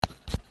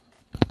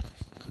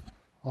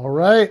All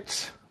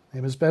right.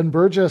 Name is Ben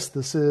Burgess.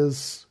 This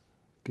is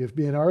Give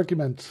Me an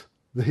Argument,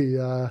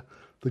 the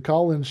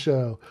call-in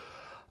show.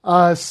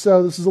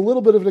 So this is a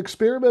little bit of an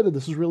experiment, and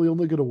this is really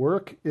only going to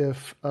work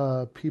if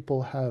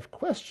people have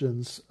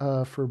questions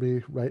for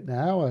me right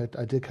now. I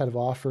did kind of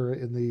offer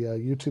in the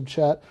YouTube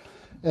chat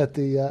at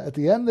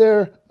the end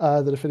there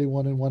that if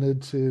anyone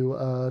wanted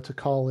to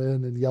call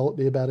in and yell at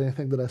me about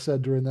anything that I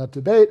said during that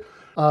debate,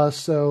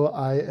 so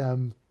I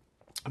am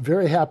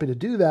very happy to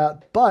do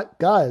that. But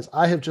guys,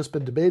 I have just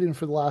been debating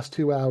for the last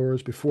 2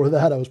 hours. Before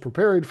that, I was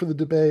preparing for the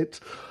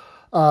debate.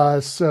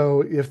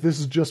 So if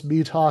this is just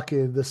me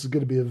talking, this is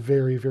going to be a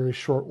very, very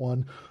short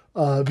one,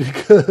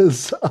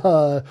 because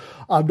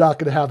I'm not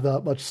going to have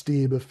that much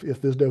steam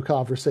if there's no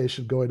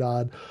conversation going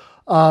on.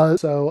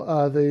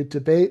 So the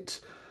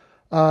debate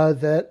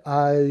that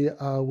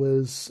I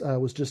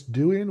was just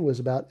doing was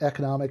about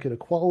economic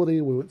inequality.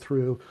 We went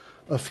through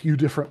a few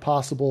different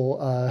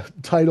possible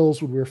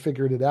titles when we were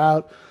figuring it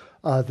out.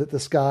 That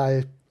this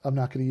guy, I'm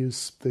not going to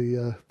use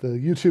the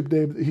YouTube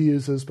name that he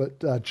uses,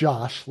 but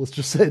Josh, let's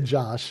just say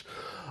Josh,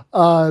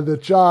 that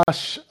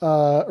Josh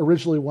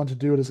originally wanted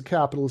to do it as a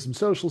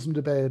capitalism-socialism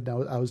debate.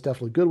 Now, I was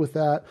definitely good with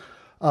that.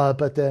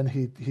 But then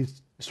he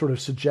sort of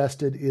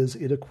suggested, is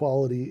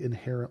inequality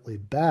inherently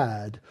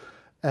bad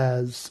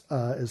as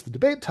the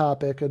debate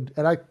topic? And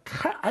I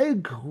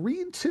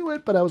agreed to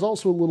it, but I was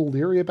also a little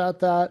leery about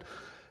that,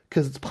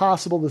 because it's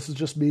possible this is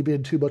just me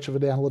being too much of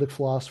an analytic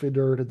philosophy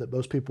nerd and that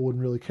most people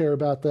wouldn't really care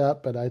about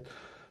that. But I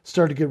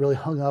started to get really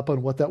hung up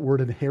on what that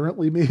word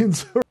inherently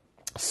means.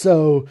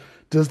 So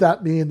does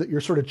that mean that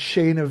your sort of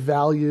chain of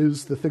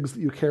values, the things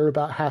that you care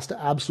about, has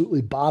to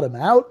absolutely bottom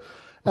out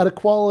at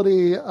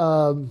equality? Is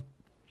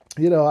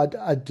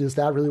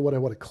that really what I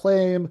want to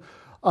claim?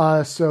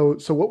 So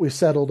what we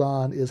settled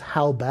on is,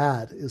 how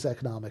bad is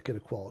economic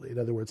inequality? In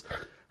other words,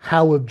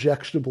 how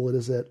objectionable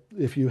is it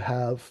if you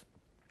have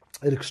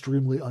an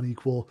extremely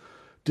unequal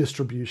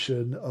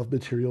distribution of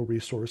material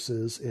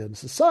resources in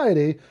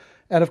society?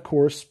 And of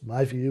course,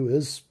 my view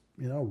is,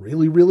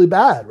 really, really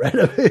bad, right?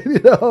 I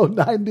mean,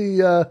 90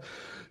 to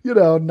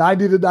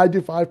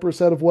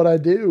 95% of what I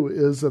do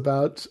is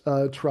about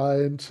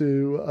trying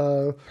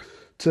to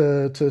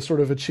sort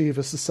of achieve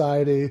a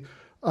society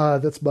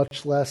that's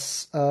much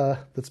less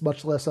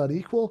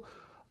unequal,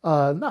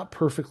 not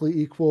perfectly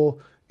equal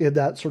in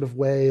that sort of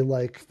way,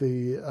 like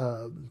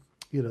the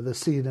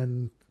scene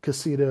in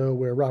Casino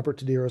where Robert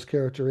De Niro's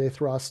character Ace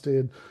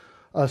Rothstein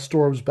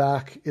storms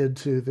back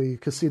into the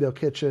casino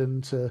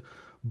kitchen to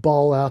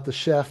bawl out the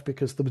chef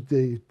because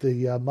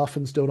the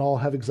muffins don't all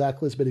have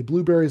exactly as many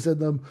blueberries in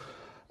them.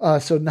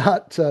 So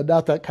not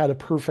that kind of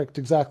perfect,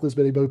 exactly as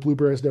many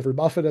blueberries in every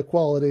muffin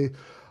equality.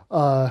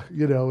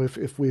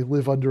 If we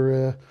live under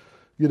a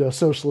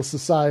socialist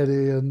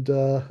society and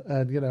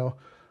I don't know,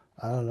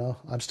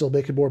 I'm still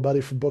making more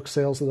money from book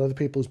sales than other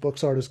people whose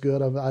books aren't as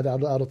good. I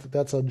don't think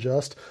that's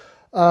unjust.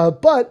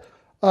 But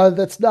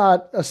that's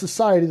not a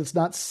society that's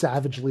not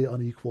savagely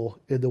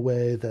unequal in the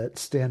way that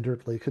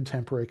standardly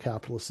contemporary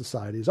capitalist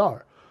societies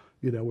are,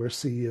 where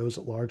CEOs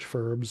at large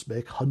firms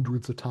make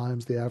hundreds of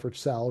times the average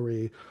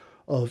salary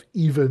of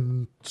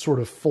even sort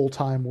of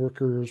full-time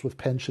workers with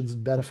pensions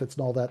and benefits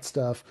and all that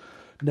stuff.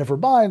 Never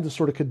mind the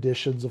sort of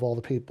conditions of all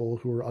the people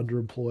who are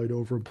underemployed,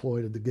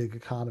 overemployed in the gig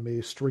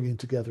economy, stringing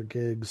together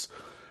gigs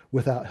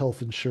without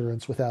health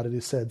insurance, without any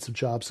sense of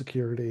job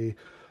security,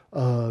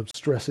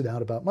 stressing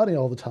out about money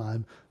all the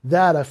time.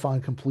 That I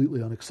find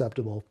completely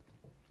unacceptable.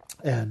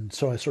 And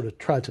so I sort of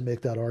tried to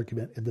make that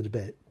argument in the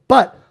debate.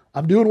 But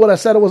I'm doing what I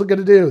said I wasn't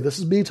going to do. This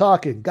is me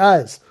talking.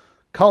 Guys,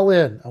 call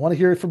in. I want to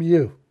hear it from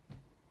you.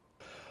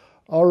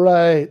 All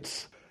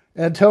right.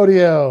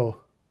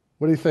 Antonio,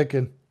 what are you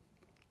thinking?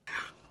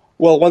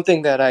 Well, one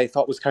thing that I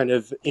thought was kind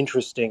of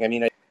interesting,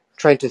 I'm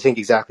trying to think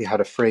exactly how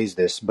to phrase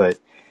this, but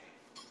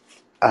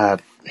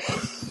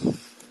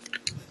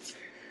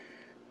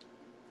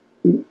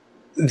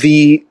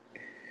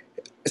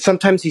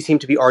sometimes he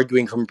seemed to be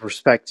arguing from a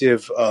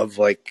perspective of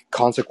like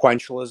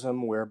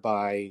consequentialism,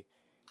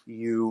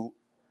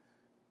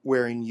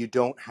 wherein you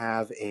don't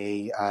have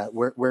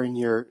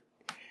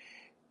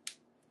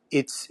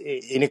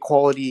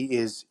inequality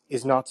is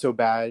not so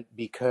bad,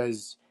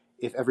 because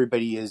if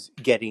everybody is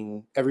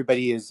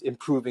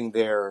improving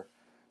their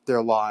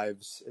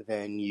lives,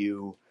 then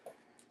it's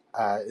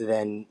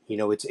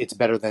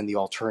better than the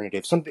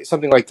alternative,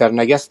 something like that.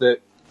 And I guess that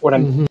what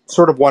I'm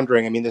sort of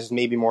wondering, this is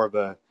maybe more of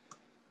a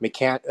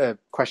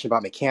question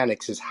about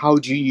mechanics, is how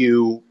do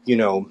you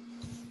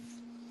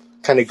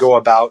kind of go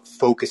about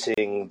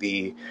focusing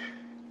the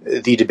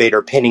debate,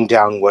 or pinning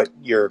down what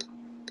you're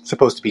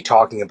supposed to be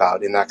talking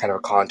about in that kind of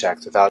a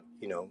context,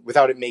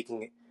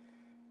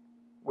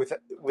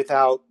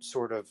 without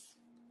sort of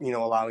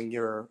allowing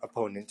your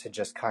opponent to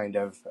just kind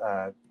of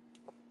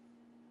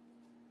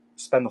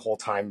spend the whole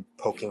time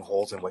poking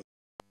holes in what.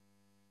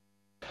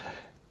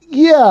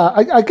 Yeah,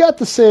 I got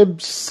the same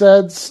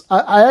sense.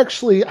 I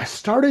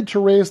started to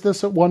raise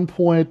this at one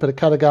point, but it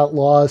kind of got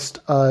lost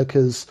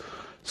because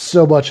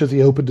so much of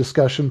the open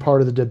discussion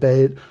part of the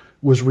debate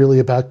was really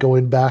about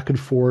going back and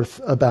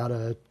forth about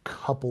a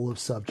couple of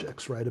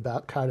subjects, right?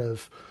 About kind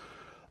of,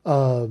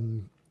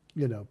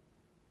 you know,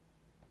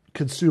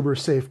 consumer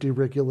safety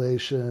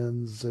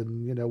regulations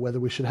and, you know, whether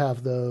we should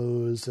have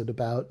those, and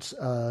about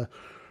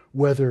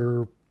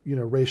whether, you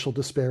know, racial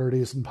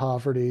disparities and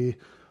poverty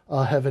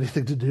have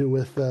anything to do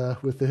with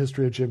the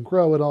history of Jim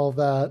Crow and all of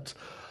that.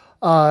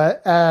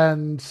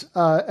 And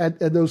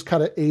those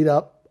kind of ate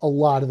up a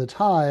lot of the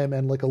time,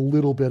 and like a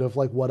little bit of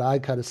like what I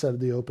kind of said in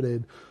the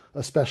opening,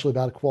 especially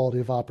about equality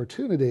of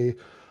opportunity.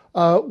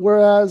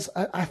 Whereas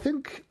I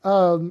think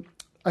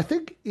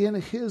in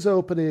his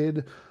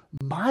opening,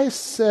 my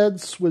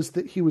sense was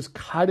that he was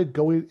kind of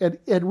going,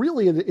 and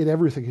really in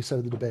everything he said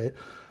in the debate,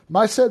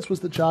 my sense was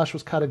that Josh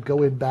was kind of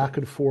going back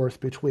and forth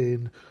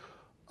between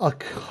a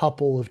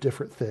couple of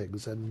different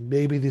things, and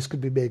maybe these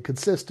could be made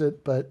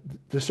consistent, but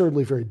they're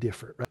certainly very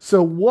different. Right?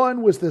 So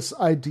one was this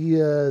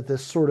idea,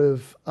 this sort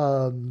of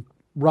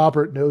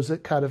Robert knows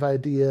it kind of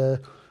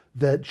idea,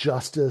 that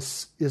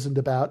justice isn't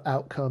about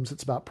outcomes,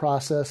 it's about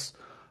process.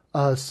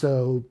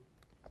 So,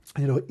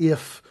 you know,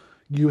 if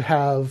you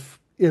have,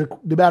 no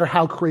matter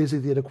how crazy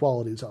the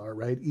inequalities are,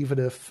 right? Even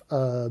if,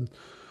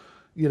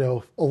 you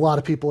know, a lot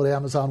of people at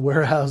Amazon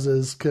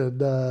warehouses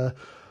could,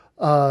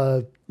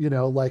 you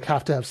know, like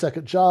have to have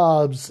second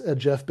jobs, and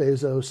Jeff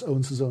Bezos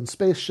owns his own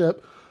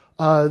spaceship,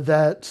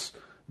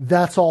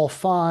 that's all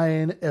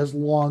fine as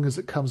long as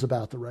it comes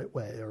about the right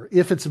way. Or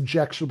if it's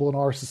objectionable in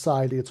our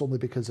society, it's only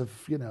because of,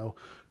 you know,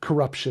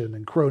 corruption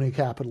and crony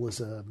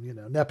capitalism, you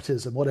know,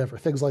 nepotism, whatever,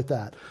 things like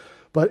that.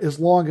 But as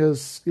long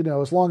as, you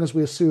know, as long as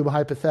we assume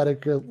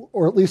hypothetical,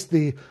 or at least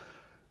the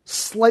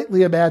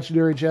slightly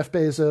imaginary Jeff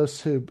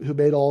Bezos, who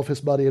made all of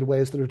his money in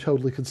ways that are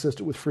totally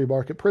consistent with free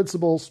market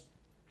principles,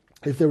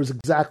 if there was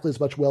exactly as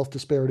much wealth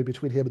disparity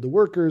between him and the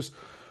workers,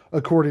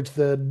 according to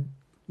the,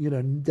 you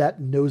know,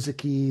 that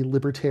Nozick-y,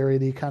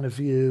 libertarian-y kind of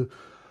view,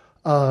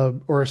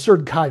 or a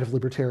certain kind of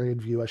libertarian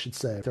view, I should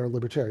say. There are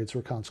libertarians who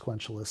are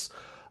consequentialists.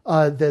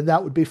 Then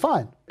that would be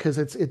fine, because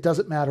it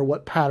doesn't matter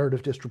what pattern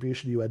of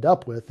distribution you end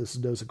up with. This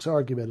is Nozick's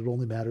argument. It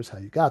only matters how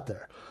you got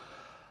there.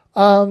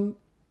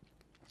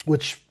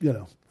 Which, you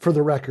know, for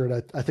the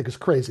record, I think is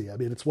crazy. I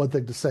mean, it's one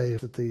thing to say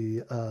that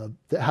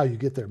that how you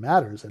get there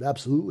matters. It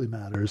absolutely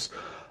matters.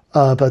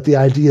 But the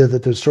idea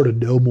that there's sort of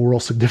no moral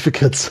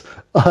significance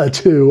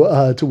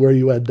to where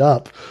you end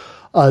up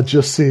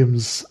just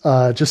seems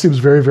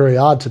very, very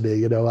odd to me.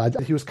 You know,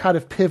 he was kind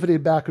of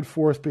pivoting back and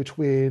forth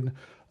between,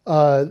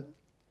 you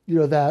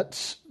know,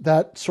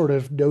 that sort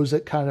of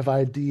Nozick kind of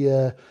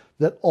idea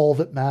that all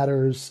that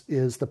matters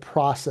is the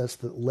process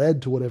that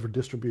led to whatever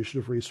distribution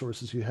of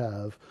resources you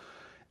have,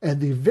 and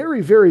the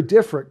very, very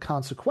different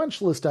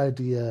consequentialist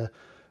idea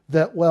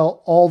that,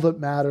 well, all that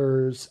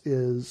matters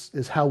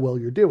is how well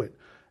you're doing.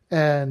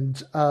 And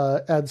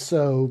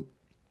so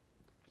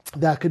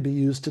that could be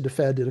used to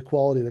defend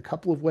inequality in a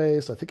couple of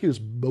ways. I think he was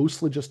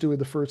mostly just doing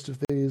the first of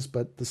these,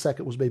 but the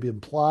second was maybe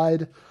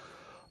implied.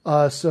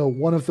 So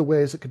one of the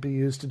ways it could be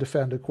used to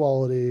defend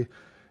equality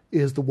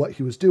is what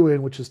he was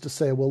doing, which is to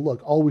say, well, look,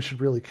 all we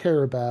should really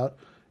care about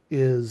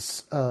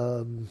is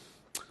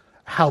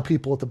how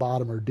people at the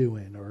bottom are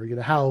doing, or, you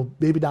know, how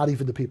maybe not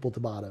even the people at the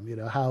bottom, you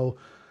know, how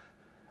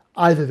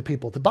either the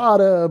people at the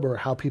bottom or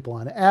how people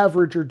on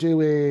average are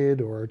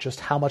doing, or just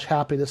how much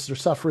happiness or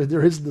suffering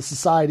there is in the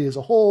society as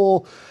a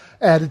whole.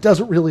 And it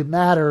doesn't really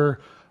matter.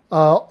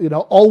 You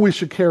know, all we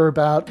should care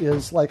about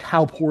is like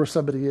how poor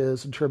somebody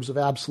is in terms of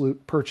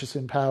absolute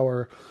purchasing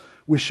power.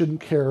 We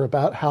shouldn't care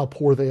about how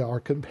poor they are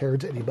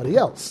compared to anybody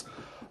else,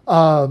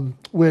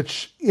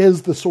 which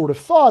is the sort of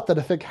thought that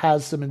I think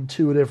has some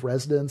intuitive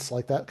resonance.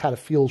 Like that kind of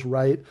feels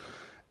right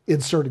in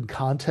certain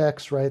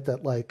contexts, right?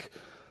 That like,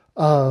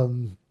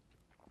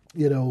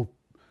 you know,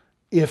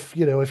 if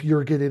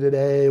you're getting an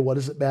A, what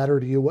does it matter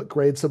to you what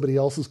grade somebody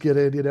else is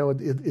getting, you know,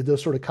 in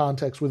those sort of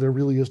contexts where there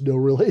really is no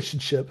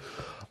relationship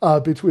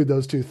between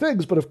those two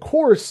things. But of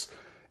course,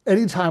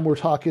 anytime we're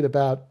talking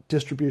about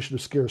distribution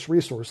of scarce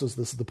resources,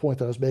 this is the point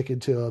that I was making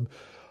to him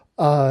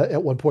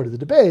at one point of the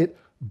debate,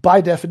 by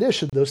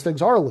definition, those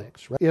things are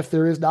linked. Right? If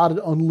there is not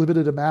an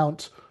unlimited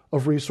amount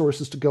of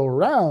resources to go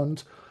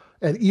around,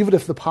 and even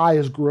if the pie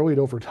is growing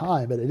over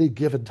time, at any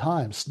given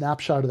time,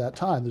 snapshot of that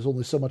time, there's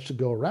only so much to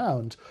go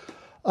around,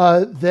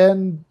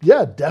 then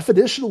yeah,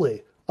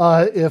 definitionally,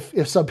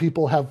 if some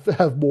people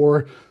have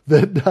more,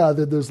 then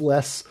there's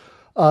less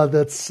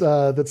that's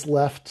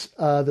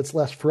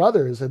left for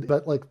others,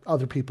 but like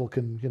other people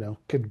can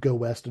go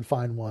west and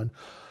find one.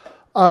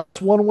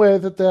 It's one way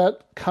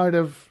that kind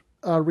of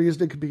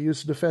reasoning can be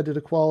used to defend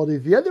inequality.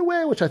 The other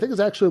way, which I think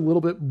is actually a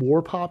little bit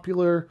more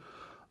popular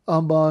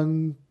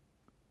among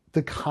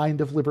the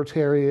kind of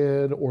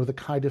libertarian or the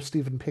kind of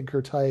Steven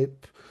Pinker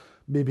type,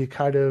 maybe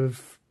kind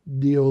of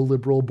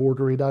neoliberal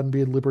bordering on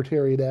being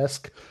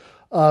libertarian-esque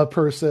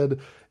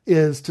person,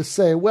 is to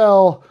say,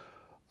 well,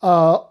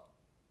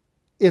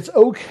 it's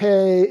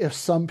okay if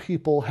some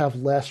people have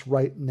less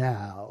right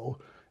now,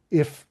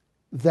 if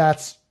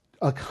that's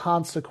a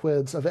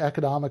consequence of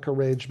economic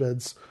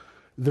arrangements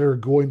that are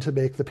going to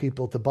make the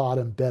people at the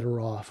bottom better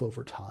off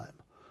over time.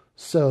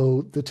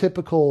 So the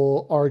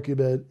typical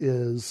argument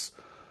is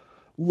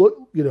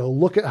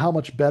look at how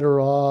much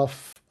better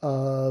off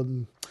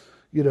you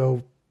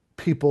know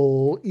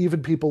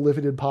even people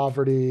living in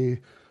poverty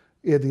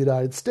in the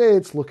United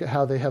States. Look at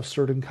how they have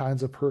certain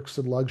kinds of perks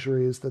and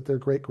luxuries that their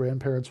great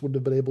grandparents wouldn't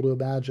have been able to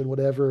imagine,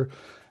 whatever.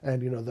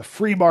 And the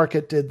free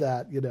market did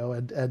that,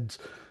 and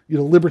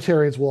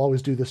libertarians will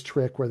always do this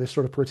trick where they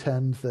sort of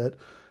pretend that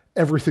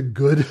everything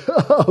good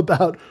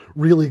about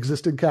really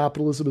existing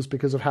capitalism is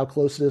because of how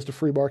close it is to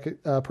free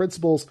market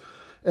principles,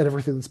 and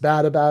everything that's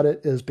bad about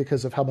it is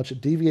because of how much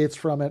it deviates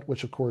from it,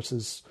 which of course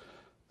is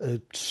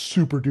a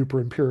super duper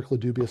empirically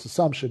dubious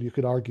assumption. You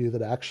could argue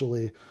that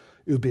actually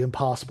it would be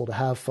impossible to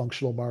have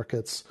functional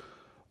markets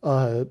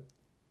in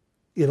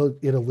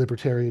a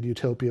libertarian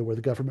utopia where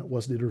the government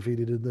wasn't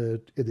intervening in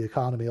the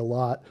economy a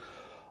lot.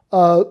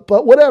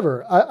 But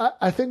whatever,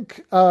 I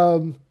think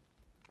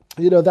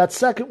that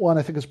second one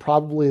I think is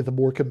probably the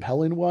more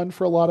compelling one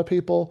for a lot of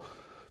people.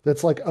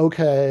 That's like,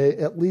 okay,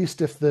 at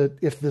least if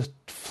the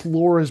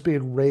floor is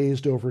being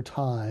raised over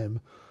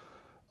time,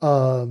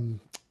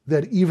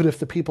 that even if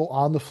the people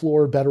on the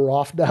floor are better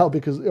off now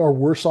are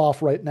worse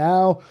off right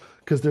now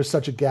because there's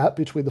such a gap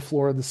between the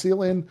floor and the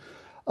ceiling,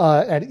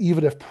 and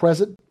even if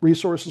present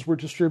resources were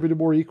distributed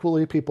more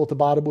equally, people at the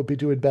bottom would be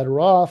doing better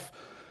off.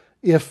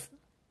 If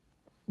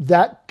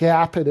that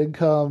gap in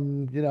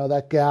income,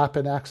 that gap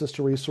in access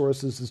to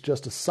resources is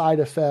just a side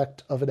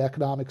effect of an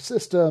economic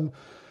system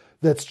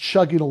that's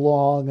chugging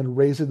along and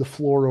raising the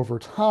floor over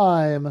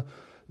time,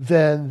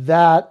 then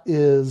that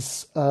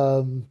is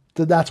then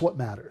that's what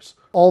matters.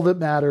 All that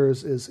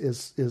matters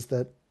is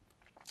that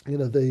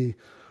the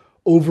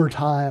over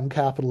time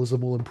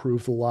capitalism will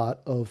improve the lot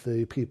of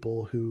the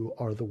people who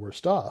are the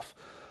worst off.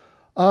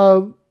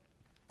 I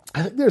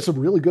think there's some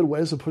really good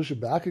ways of pushing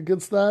back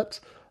against that.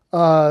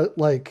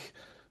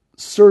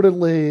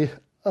 Certainly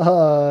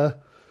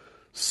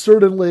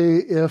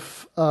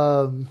if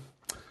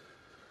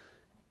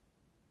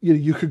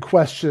you could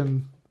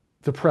question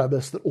the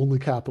premise that only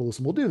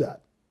capitalism will do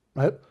that,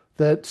 right?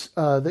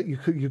 That you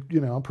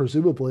could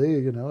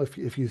presumably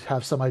if you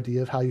have some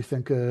idea of how you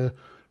think a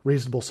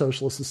reasonable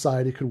socialist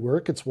society could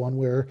work, it's one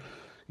where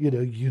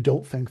you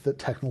don't think that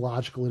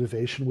technological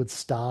innovation would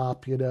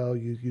stop. You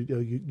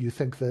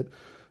think that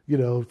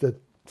that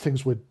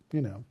things would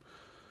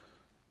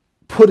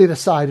putting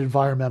aside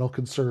environmental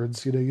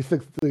concerns, you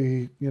think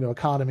the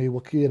economy will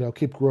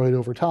keep growing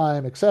over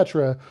time,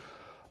 etc.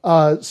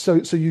 So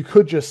you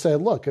could just say,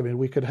 look, I mean,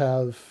 we could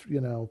have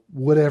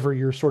whatever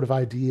your sort of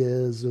idea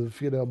is of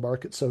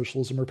market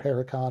socialism or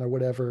Paracon or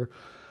whatever,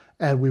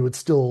 and we would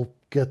still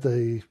get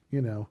the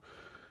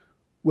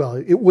well,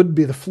 it wouldn't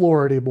be the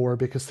floor anymore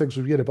because things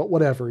would but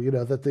whatever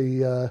that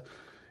the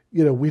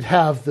we'd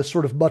have this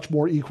sort of much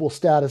more equal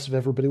status of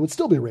everybody would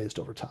still be raised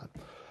over time.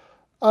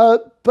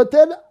 But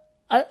then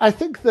I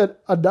think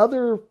that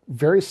another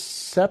very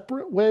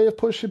separate way of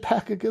pushing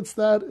back against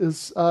that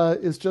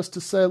is just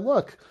to say,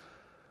 look,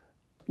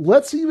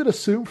 let's even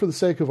assume for the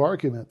sake of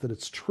argument that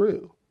it's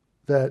true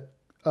that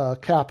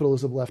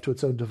capitalism left to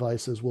its own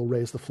devices will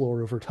raise the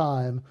floor over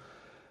time.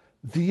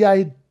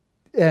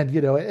 And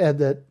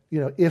that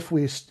if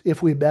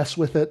we mess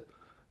with it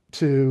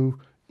to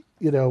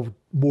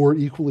more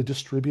equally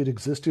distribute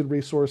existing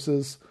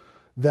resources,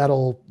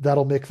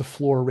 that'll make the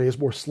floor raise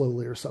more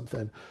slowly or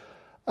something.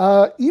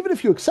 Even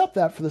if you accept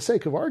that for the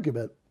sake of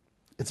argument,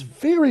 it's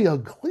very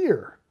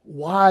unclear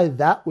why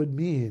that would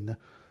mean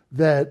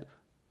that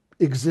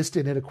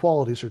existing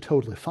inequalities are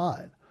totally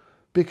fine,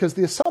 because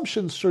the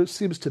assumption sort of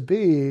seems to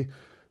be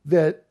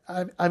that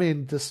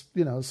this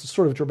this is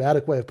sort of a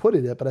dramatic way of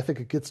putting it, but I think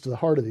it gets to the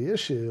heart of the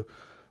issue.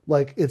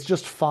 Like, it's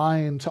just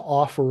fine to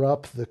offer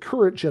up the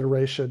current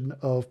generation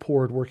of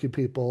poor and working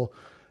people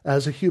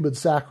as a human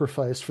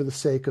sacrifice for the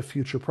sake of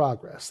future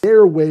progress.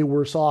 They're way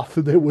worse off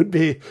than they would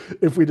be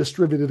if we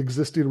distributed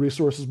existing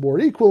resources more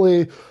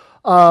equally.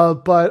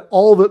 But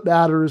all that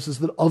matters is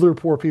that other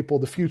poor people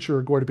in the future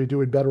are going to be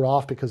doing better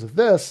off because of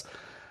this.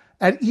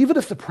 And even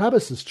if the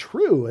premise is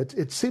true,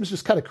 it seems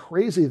just kind of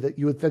crazy that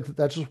you would think that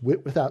that's just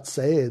wit without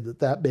saying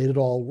that made it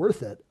all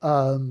worth it.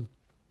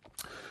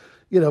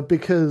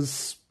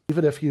 Because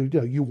even if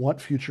you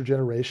want future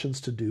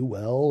generations to do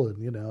well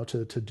and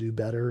to do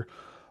better,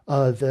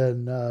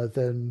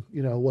 then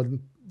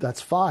when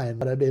that's fine.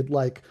 But I mean,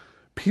 like,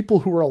 people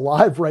who are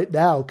alive right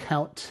now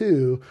count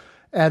too.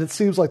 And it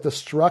seems like the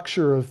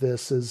structure of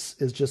this is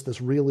just this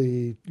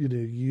really, you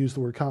used the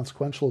word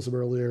consequentialism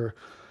earlier,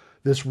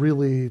 this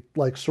really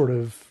like sort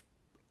of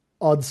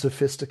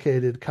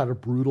unsophisticated, kind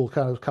of brutal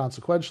kind of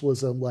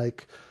consequentialism.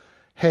 Like,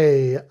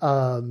 hey,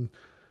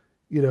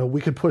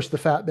 we can push the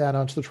fat man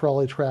onto the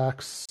trolley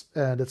tracks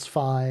and it's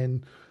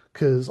fine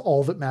because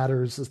all that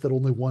matters is that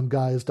only one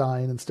guy is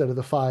dying instead of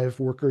the 5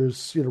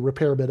 workers,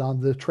 repairmen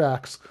on the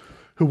tracks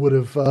who would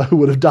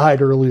have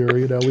died earlier.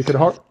 We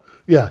could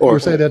yeah, you were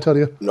saying,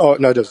 Antonio? No,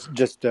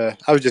 just I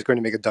was just going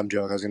to make a dumb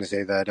joke. I was going to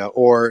say that,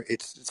 or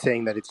it's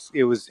saying that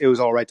it was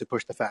all right to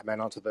push the fat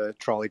man onto the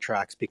trolley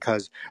tracks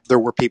because there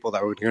were people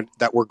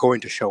that were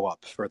going to show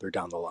up further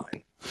down the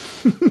line.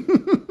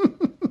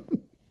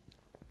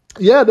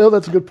 Yeah, no,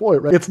 that's a good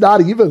point, right? It's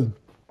not even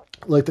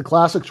like the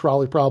classic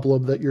trolley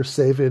problem that you're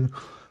saving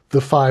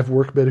the 5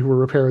 workmen who are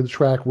repairing the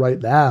track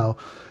right now.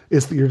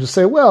 Is that you're just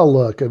saying, well,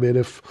 look, I mean,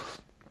 if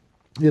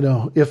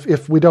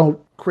we don't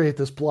create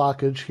this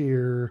blockage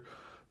here,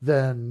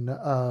 then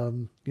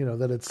then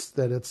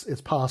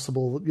it's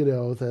possible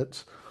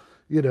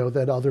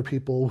that other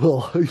people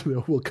will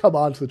will come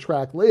onto the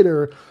track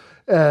later,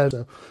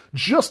 and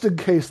just in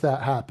case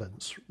that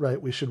happens,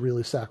 right, we should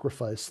really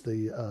sacrifice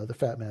the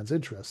fat man's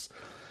interests.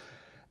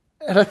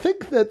 And I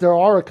think that there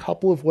are a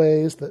couple of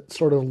ways that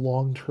sort of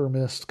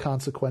long-termist,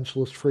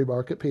 consequentialist free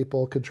market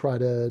people could try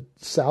to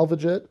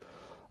salvage it.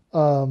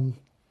 And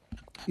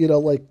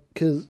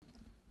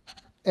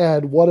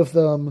one of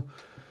them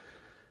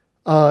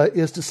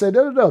is to say,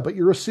 no, but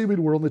you're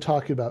assuming we're only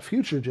talking about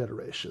future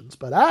generations.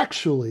 But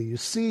actually, you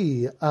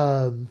see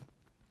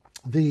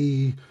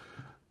the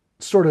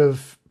sort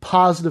of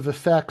positive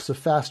effects of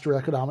faster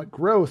economic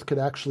growth could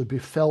actually be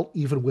felt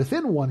even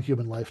within one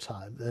human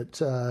lifetime.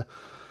 That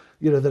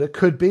that it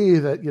could be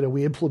that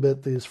we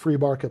implement these free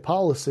market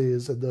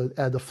policies and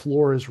the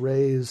floor is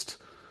raised,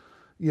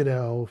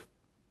 in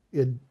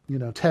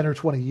 10 or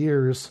 20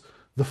 years.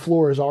 The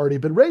floor has already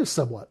been raised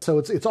somewhat. So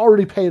it's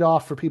already paid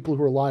off for people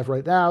who are alive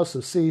right now.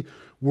 So see,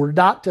 we're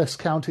not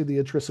discounting the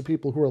interests of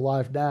people who are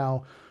alive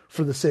now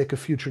for the sake of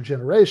future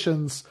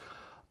generations.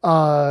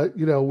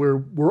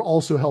 We're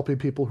also helping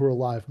people who are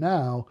alive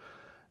now.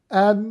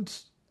 And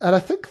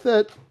I think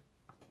that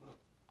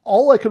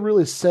all I can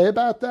really say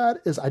about that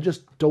is I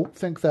just don't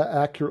think that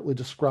accurately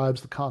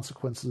describes the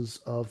consequences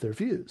of their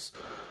views.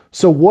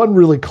 So one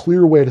really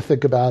clear way to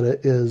think about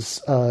it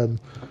is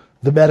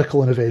the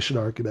medical innovation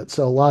argument.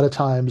 So a lot of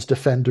times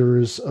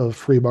defenders of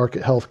free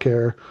market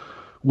healthcare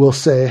will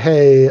say,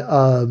 hey,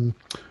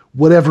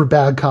 whatever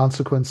bad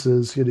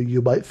consequences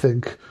you might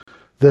think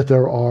that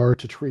there are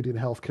to treating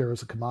healthcare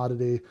as a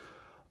commodity,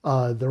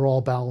 they're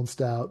all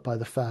balanced out by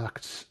the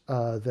fact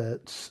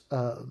that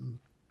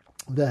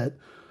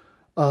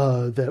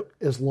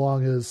as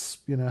long as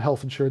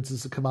health insurance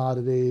is a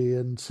commodity,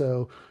 and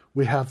so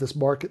we have this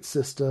market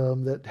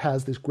system that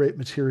has these great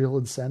material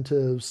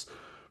incentives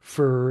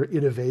for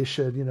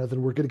innovation,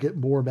 then we're going to get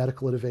more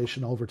medical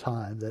innovation over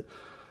time. That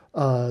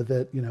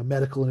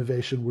medical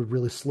innovation would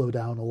really slow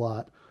down a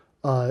lot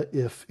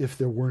if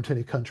there weren't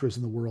any countries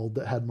in the world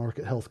that had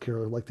market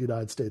healthcare like the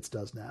United States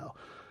does now.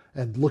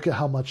 And look at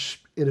how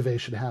much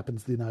innovation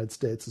happens in the United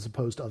States as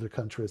opposed to other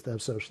countries that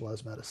have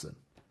socialized medicine.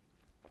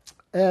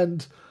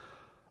 And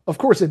of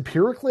course,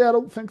 empirically, I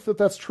don't think that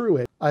that's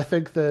true. I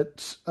think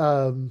that,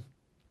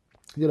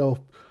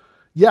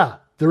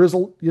 there is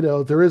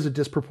a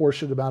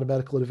disproportionate amount of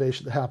medical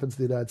innovation that happens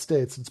in the United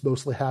States. It's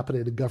mostly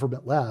happening in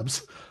government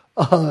labs.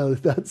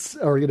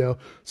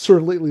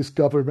 Certainly at least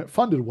government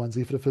funded ones,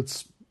 even if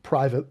it's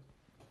private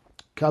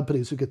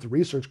companies who get the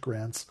research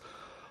grants.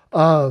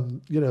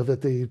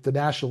 That the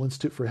National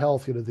Institute for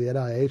Health, the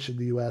NIH in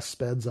the U.S.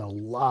 spends a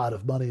lot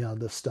of money on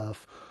this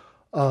stuff.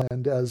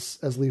 And as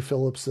Lee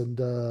Phillips and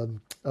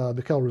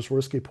Mikhail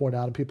Rozworski point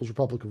out in People's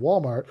Republic of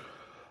Walmart,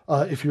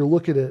 if you're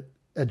looking at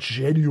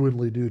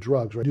genuinely new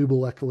drugs, right, new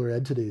molecular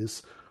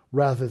entities,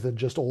 rather than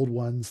just old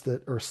ones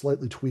that are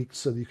slightly tweaked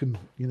so that you can,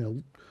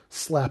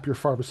 slap your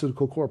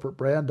pharmaceutical corporate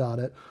brand on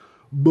it,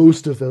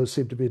 most of those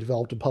seem to be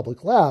developed in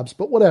public labs.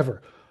 But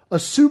whatever.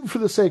 Assume for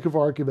the sake of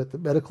argument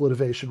that medical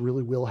innovation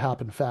really will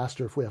happen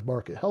faster if we have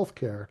market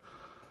healthcare.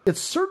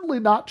 It's certainly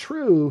not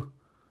true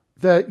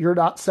that you're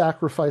not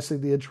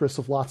sacrificing the interests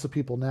of lots of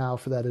people now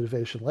for that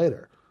innovation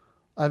later.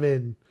 I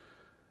mean,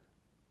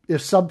 if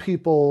some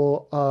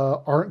people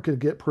aren't going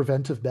to get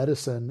preventive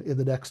medicine in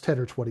the next 10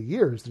 or 20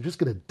 years, they're just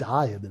going to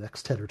die in the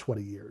next 10 or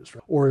 20 years.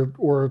 Right?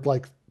 Or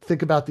like,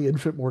 think about the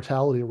infant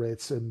mortality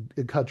rates in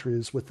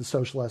countries with the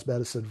socialized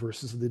medicine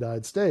versus in the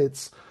United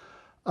States.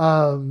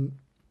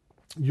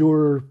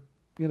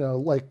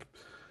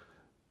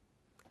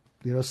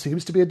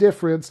 Seems to be a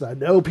difference. And I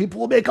know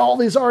people will make all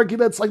these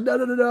arguments like,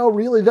 no,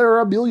 really, there are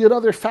a million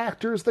other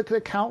factors that can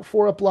account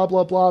for it, blah,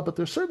 blah, blah. But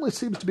there certainly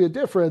seems to be a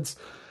difference.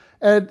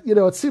 And,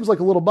 it seems like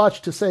a little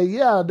much to say,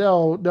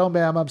 no,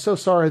 ma'am, I'm so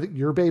sorry that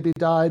your baby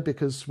died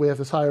because we have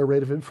this higher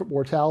rate of infant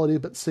mortality.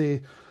 But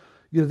see,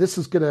 this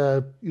is going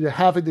to,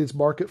 having these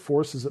market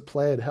forces at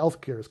play in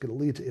healthcare is going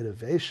to lead to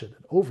innovation.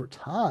 And over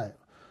time,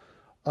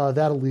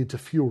 that'll lead to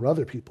fewer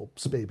other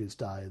people's babies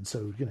die. And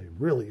so,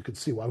 really, you can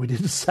see why we need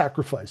to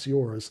sacrifice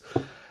yours.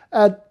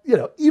 And,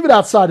 even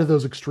outside of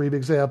those extreme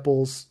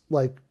examples,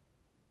 like,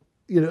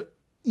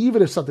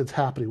 even if something's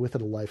happening within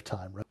a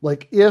lifetime, right?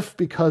 Like if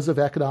because of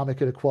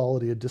economic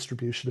inequality and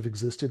distribution of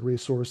existing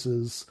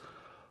resources,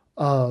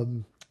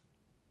 you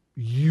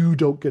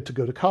don't get to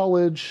go to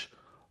college,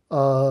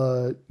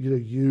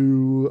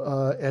 you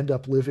end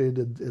up living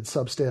in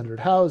substandard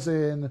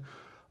housing,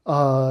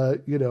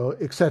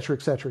 et cetera,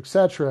 et cetera, et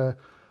cetera.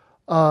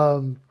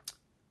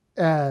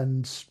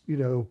 And,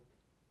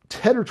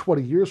 10 or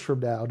 20 years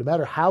from now, no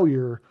matter how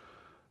your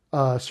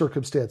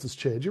circumstances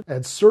change,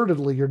 and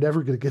certainly you're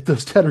never going to get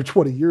those 10 or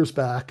 20 years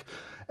back.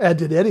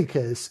 And in any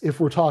case, if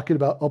we're talking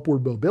about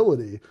upward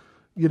mobility,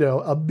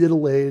 a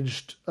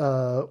middle-aged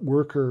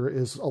worker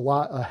is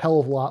a hell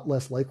of a lot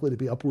less likely to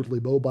be upwardly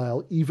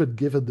mobile, even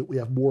given that we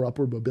have more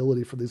upward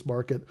mobility from these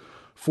market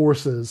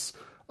forces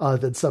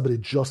than somebody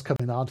just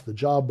coming onto the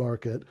job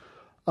market.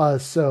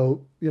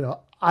 So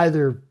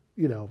either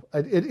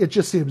it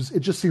just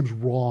seems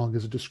wrong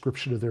as a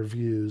description of their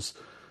views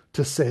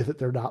to say that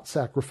they're not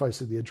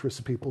sacrificing the interests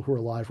of people who are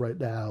alive right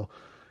now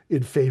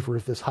in favor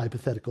of this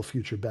hypothetical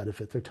future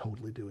benefit. They're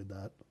totally doing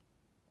that.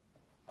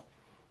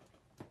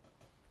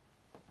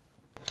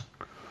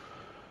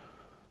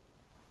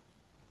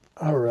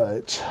 All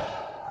right.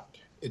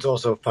 It's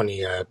also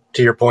funny,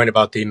 to your point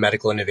about the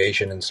medical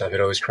innovation and stuff, it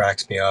always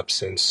cracks me up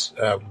since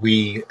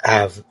we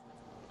have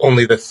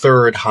only the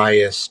third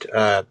highest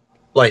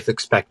life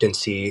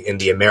expectancy in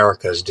the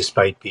Americas,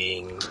 despite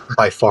being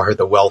by far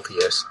the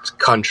wealthiest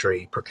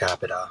country per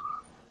capita.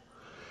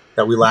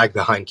 That we lag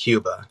behind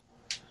Cuba.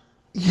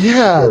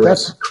 Yeah, It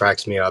that's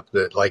cracks me up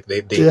that like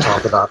they yeah.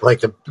 talk about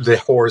like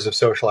the horrors of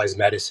socialized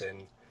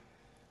medicine.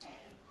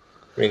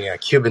 I mean, yeah,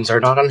 Cubans are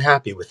not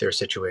unhappy with their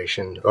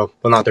situation. Well,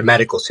 not their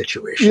medical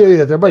situation.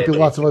 Yeah. There might be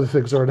lots of other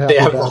things they're unhappy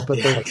about,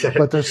 but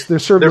they're they're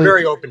certainly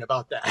very open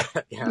about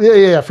that. Yeah.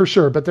 yeah, for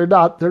sure. But they're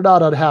not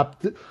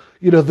unhappy.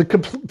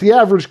 The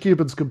average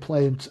Cuban's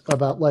complaint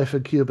about life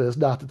in Cuba is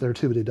not that there are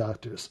too many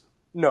doctors.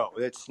 No,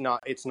 it's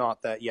not. It's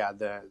not that. Yeah,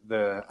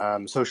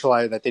 the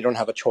socialize that they don't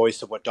have a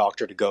choice of what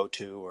doctor to go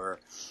to or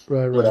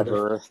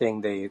whatever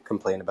thing they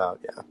complain about.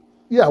 Yeah.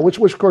 Yeah, which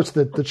of course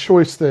the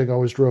choice thing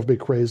always drove me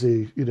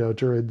crazy.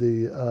 During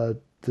the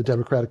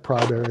Democratic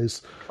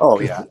primaries. Oh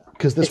yeah,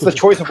 because this it's was the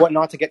choice of what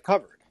not to get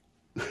covered.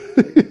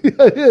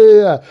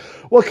 yeah.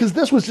 Well, because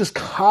this was just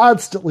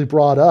constantly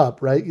brought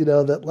up, right?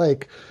 That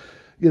like,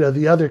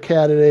 the other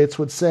candidates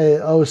would say,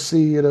 "Oh,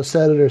 see,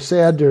 Senator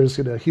Sanders,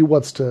 he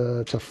wants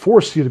to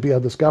force you to be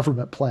on this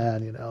government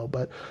plan,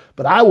 but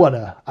I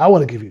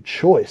wanna give you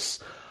choice."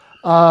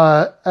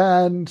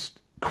 And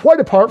quite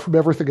apart from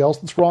everything else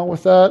that's wrong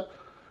with that,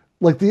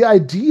 like the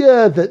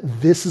idea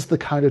that this is the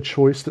kind of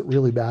choice that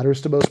really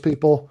matters to most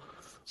people.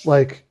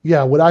 Like,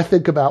 yeah, when I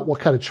think about what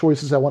kind of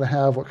choices I want to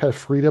have, what kind of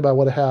freedom I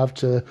want to have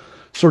to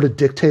sort of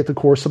dictate the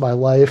course of my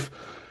life,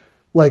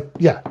 like,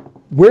 yeah,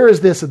 where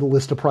is this in the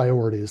list of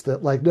priorities?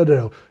 That like,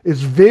 no. It's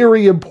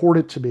very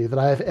important to me that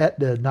I have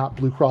Aetna, not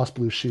Blue Cross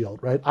Blue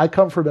Shield, right? I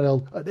come from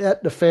an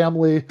Aetna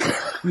family,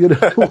 yeah,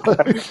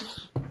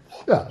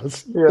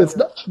 it's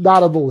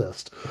not on the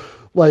list.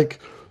 Like,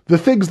 the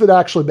things that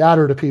actually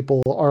matter to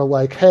people are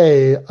like,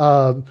 hey,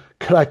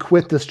 could I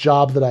quit this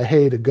job that I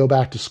hate and go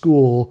back to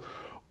school?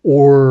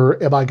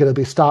 Or am I going to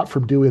be stopped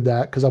from doing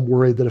that because I'm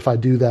worried that if I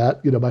do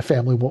that, my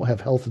family won't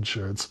have health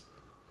insurance?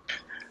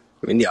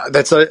 I mean, yeah,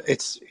 it's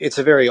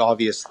a very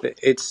obvious.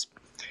 It's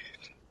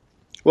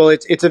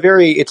a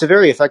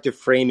very effective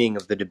framing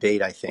of the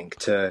debate. I think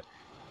to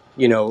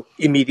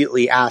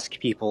immediately ask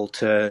people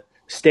to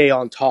stay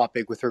on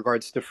topic with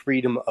regards to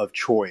freedom of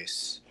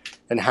choice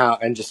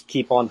and just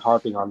keep on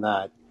harping on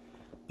that,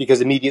 because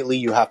immediately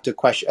you have to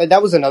question. And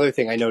that was another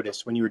thing I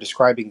noticed when you were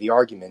describing the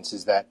arguments,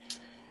 is that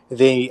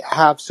they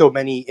have so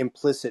many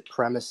implicit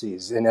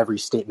premises in every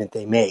statement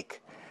they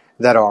make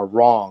that are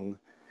wrong,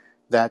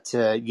 that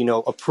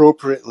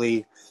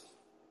appropriately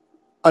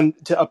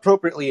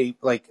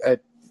like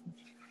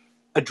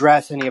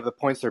address any of the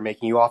points they're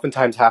making, you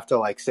oftentimes have to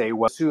like say,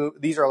 well, so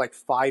these are like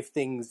 5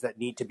 things that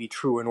need to be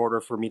true in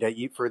order for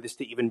this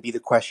to even be the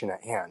question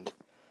at hand.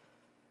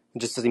 It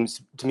just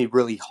seems to me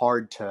really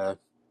hard to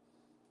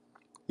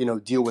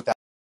deal with that.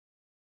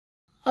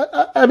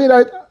 I mean,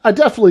 I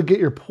definitely get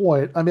your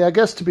point. I mean, I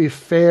guess to be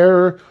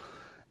fair,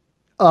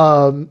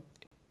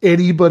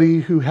 anybody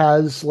who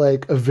has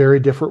like a very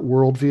different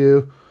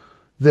worldview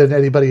than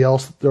anybody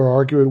else that they're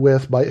arguing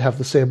with might have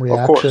the same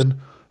reaction.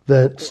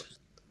 That,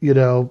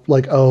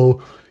 like,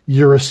 oh,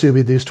 you're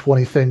assuming these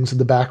 20 things in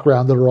the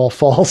background that are all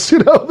false,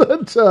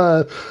 because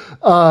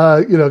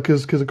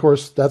of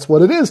course that's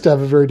what it is to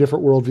have a very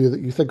different worldview, that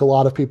you think a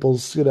lot of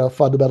people's,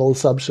 fundamental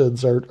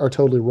assumptions are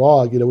totally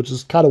wrong, which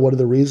is kind of one of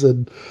the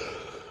reasons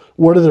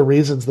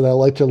that I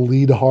like to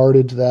lead hard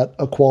into that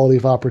equality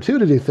of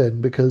opportunity thing,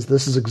 because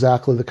this is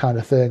exactly the kind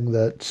of thing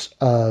that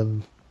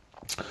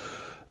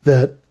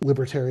that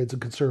libertarians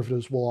and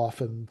conservatives will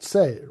often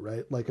say,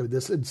 right? Like, I mean,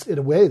 this, in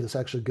a way, this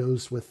actually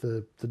goes with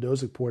the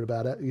Nozick point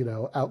about it,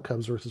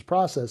 outcomes versus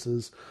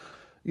processes,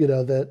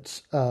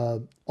 that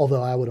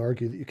although I would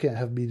argue that you can't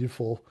have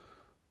meaningful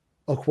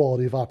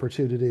equality of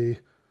opportunity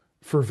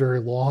for very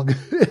long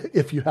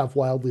if you have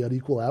wildly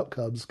unequal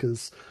outcomes,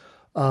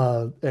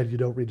 and you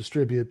don't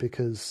redistribute,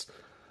 because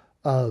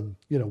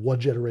one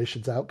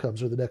generation's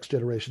outcomes are the next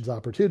generation's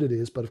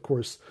opportunities. But of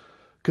course,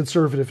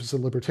 conservatives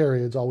and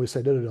libertarians always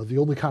say, no. The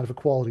only kind of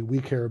equality we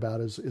care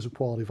about is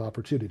equality of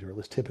opportunity, or at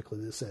least typically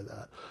they say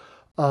that.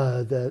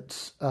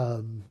 That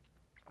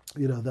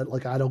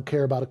like, I don't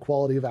care about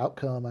equality of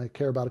outcome. I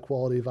care about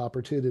equality of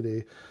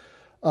opportunity.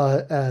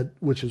 And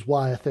which is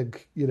why I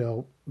think,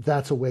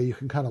 that's a way you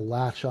can kind of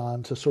latch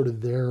on to sort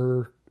of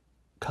their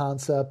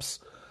concepts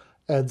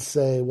and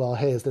say, well,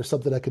 hey, is there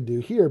something I can do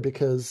here?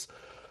 Because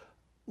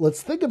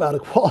let's think about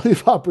equality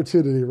of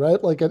opportunity,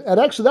 right? Like, and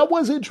actually, that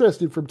was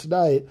interesting from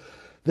tonight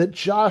that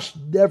Josh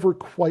never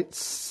quite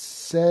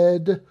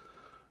said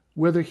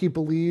whether he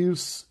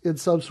believes in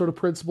some sort of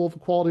principle of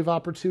equality of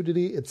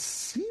opportunity. It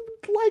seemed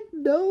like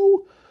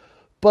no,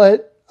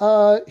 but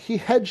he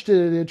hedged it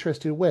in an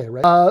interesting way,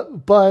 right?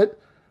 But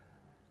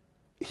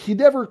he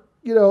never,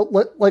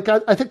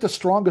 I think the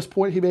strongest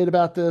point he made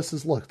about this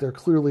is, look, there are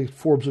clearly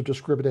forms of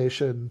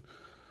discrimination,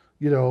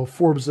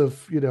 forms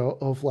of,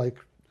 of like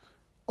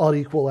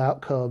unequal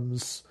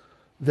outcomes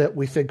that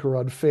we think are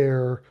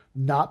unfair,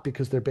 not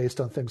because they're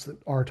based on things that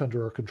aren't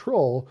under our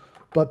control,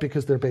 but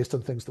because they're based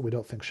on things that we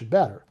don't think should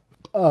matter.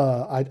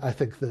 I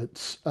think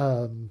that,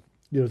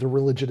 the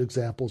religion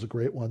example is a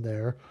great one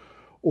there,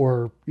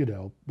 or,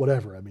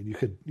 whatever. I mean, you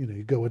could,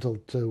 you go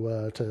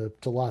to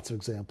lots of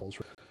examples.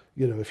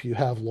 If you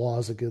have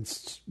laws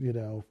against,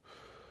 if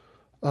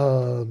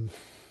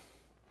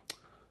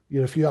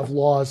you have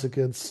laws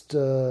against,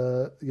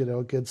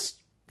 against,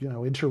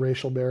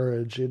 interracial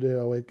marriage,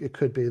 it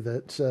could be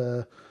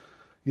that,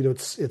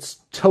 it's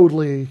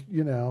totally,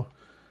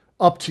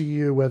 up to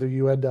you whether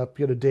you end up,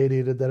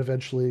 dating and then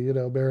eventually,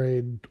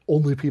 marrying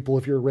only people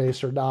of your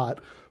race or not.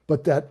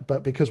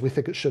 But because we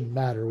think it shouldn't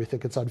matter, we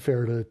think it's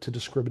unfair to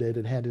discriminate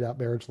in handing out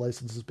marriage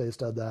licenses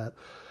based on that.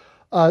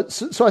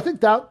 So I think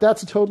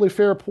that's a totally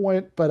fair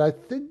point, but I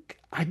think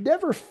I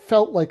never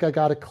felt like I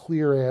got a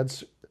clear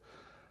answer.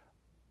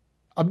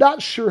 I'm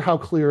not sure how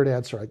clear an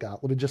answer I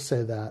got. Let me just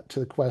say that to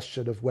the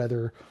question of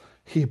whether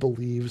he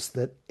believes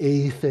that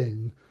a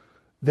thing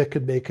that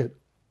could make it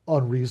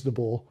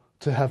unreasonable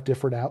to have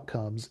different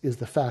outcomes is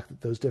the fact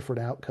that those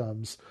different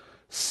outcomes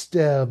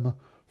stem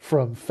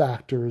from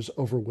factors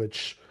over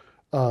which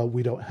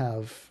we don't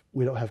have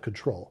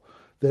control.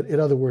 That, in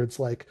other words,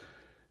 like,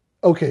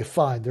 okay,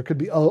 fine, there could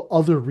be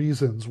other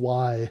reasons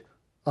why,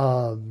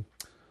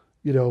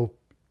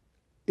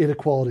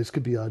 inequalities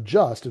could be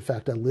unjust. In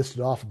fact, I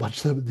listed off a bunch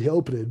of them in the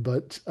opening,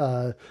 but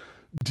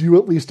do you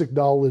at least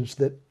acknowledge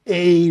that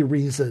a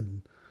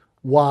reason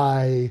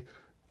why,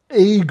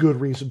 a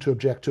good reason to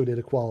object to an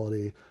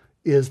inequality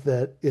is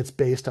that it's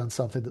based on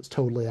something that's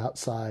totally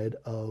outside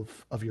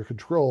of your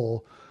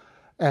control,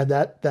 and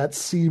that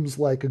seems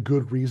like a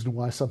good reason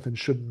why something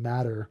shouldn't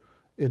matter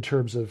in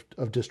terms of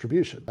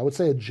distribution. I would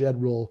say in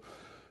general,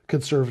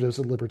 conservatives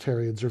and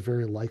libertarians are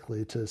very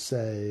likely to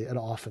say, and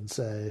often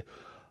say,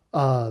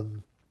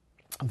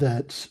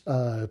 that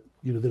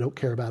they don't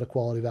care about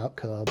equality of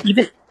outcome.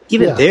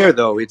 Even there,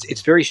 though,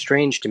 it's very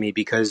strange to me,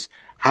 because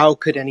how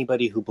could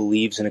anybody who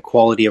believes in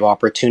equality of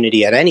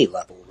opportunity at any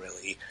level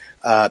really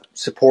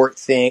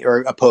support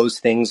or oppose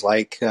things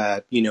like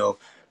universal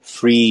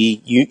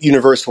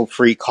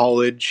free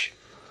college?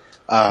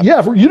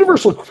 For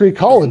universal free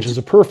college is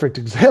a perfect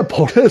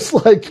example. It's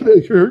like,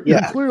 you're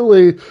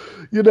clearly,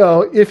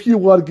 if you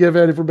want to give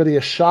everybody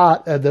a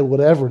shot and then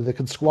whatever, they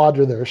can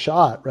squander their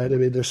shot, right? I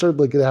mean, they're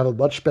certainly going to have a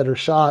much better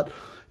shot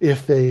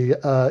if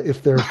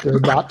they're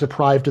not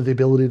deprived of the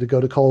ability to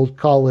go to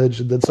college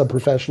and then some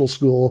professional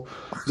school,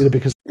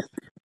 because.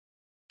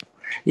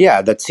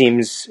 Yeah, it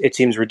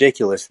seems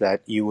ridiculous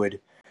that you would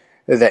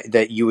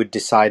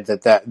decide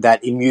that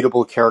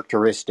immutable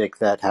characteristic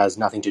that has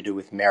nothing to do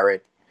with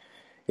merit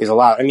is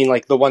allowed. I mean,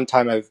 like, the one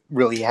time I've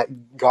really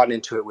gotten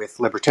into it with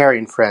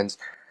libertarian friends,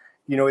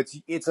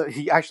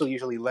 he actually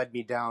usually led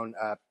me down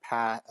a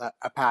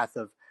path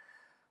of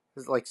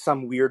like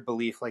some weird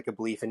belief, like a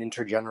belief in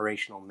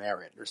intergenerational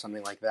merit or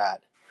something like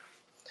that.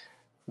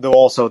 Though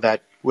also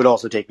that would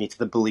also take me to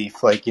the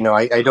belief, like,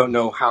 I don't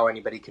know how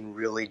anybody can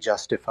really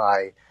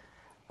justify,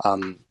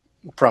 from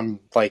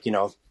like,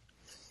 from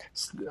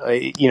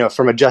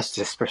a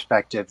justice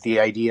perspective, the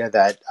idea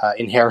that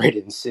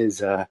inheritance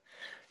is a.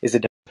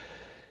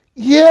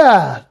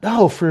 Yeah,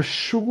 no, for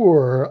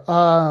sure.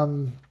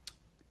 And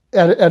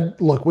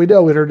look, we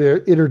know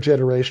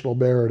intergenerational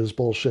merit is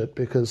bullshit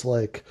because,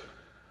 like,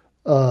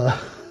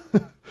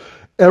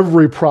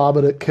 every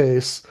prominent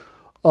case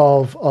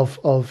of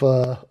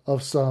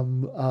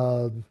some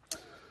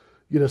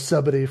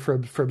somebody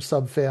from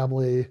some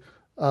family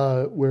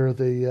where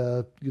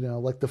the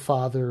like the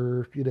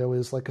father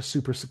is like a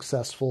super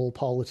successful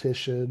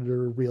politician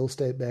or real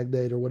estate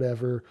magnate or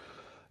whatever.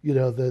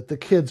 The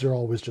kids are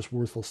always just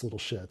worthless little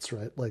shits,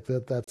 right? Like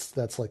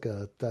that's like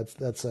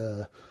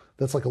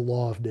a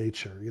law of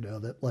nature,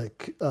 that,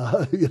 like,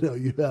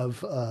 you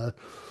have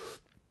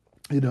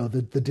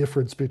the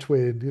difference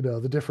between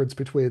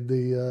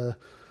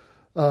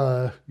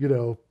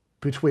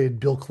between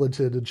Bill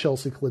Clinton and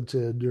Chelsea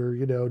Clinton,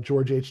 or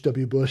George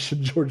H.W. Bush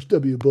and George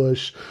W.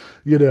 Bush.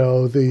 I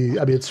mean,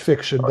 it's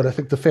fiction, but I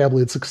think The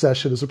Family and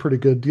Succession is a pretty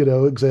good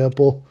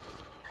example.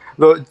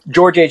 Though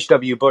George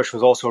H.W. Bush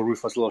was also a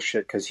ruthless little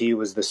shit, because he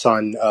was the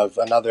son of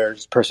another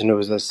person who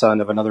was the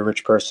son of another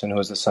rich person who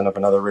was the son of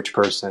another rich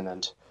person,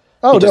 and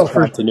he just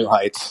climbed to new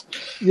heights.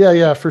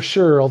 Yeah, for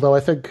sure. Although I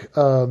think,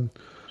 I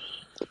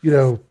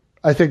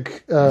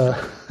think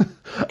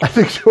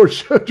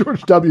George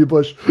W.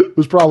 Bush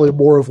was probably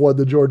more of one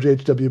than George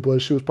H.W.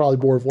 Bush. He was probably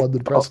more of one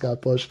than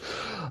Prescott Bush.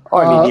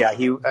 I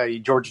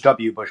mean, George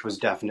W. Bush was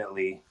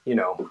definitely,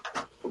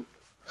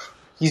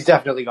 he's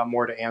definitely got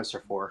more to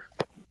answer for.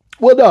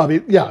 Well, no, I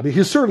mean, yeah, I mean,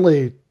 he's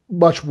certainly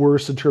much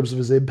worse in terms of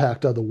his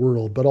impact on the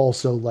world, but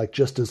also like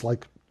just as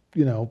like,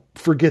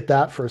 forget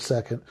that for a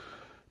second.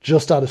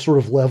 Just on a sort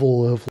of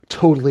level of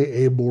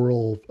totally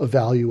amoral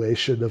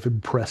evaluation of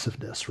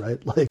impressiveness,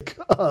 right? Like,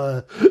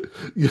 the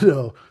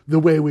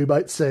way we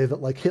might say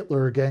that like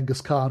Hitler or Genghis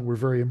Khan were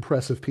very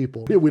impressive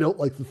people. We don't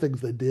like the things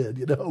they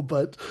did,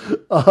 but,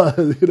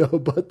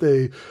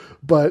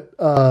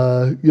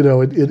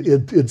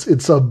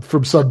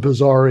 from some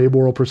bizarre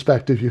amoral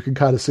perspective, you can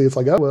kind of see it's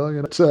like, oh, well,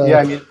 yeah,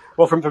 I mean,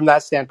 well, from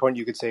that standpoint,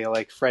 you could say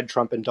like Fred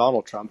Trump and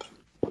Donald Trump.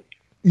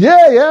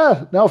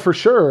 Yeah, no, for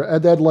sure.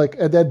 And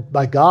then,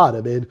 my God, I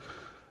mean,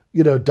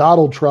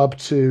 Donald Trump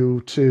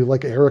to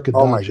like Eric and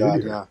Don Jr.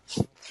 God, yeah.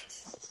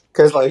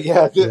 Because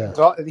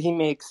he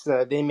makes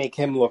they make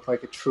him look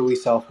like a truly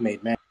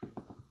self-made man.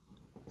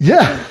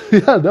 Yeah,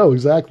 no,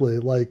 exactly.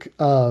 Like,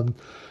 I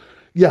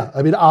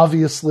mean,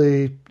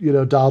 obviously,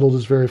 Donald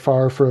is very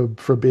far from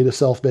being a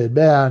self-made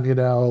man. He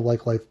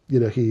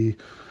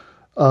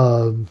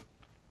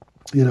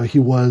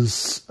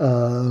was.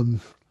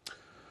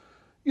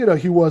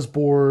 He was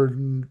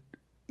born,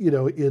 he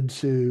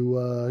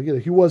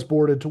was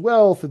born into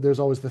wealth, and there's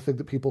always the thing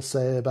that people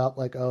say about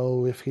like,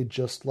 oh, if he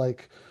just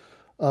like,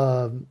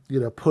 kind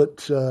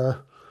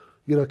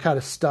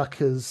of stuck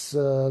his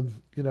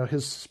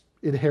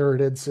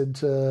inheritance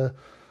into,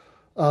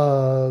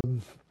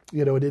 an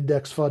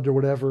index fund or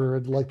whatever,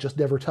 and like just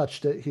never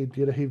touched it,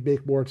 he'd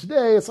make more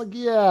today. It's like,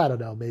 yeah, I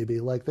don't know, maybe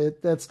like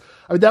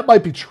that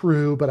might be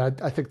true, but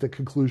I think the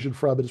conclusion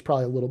from it is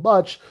probably a little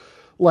much.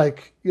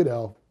 Like,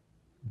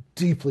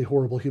 deeply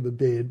horrible human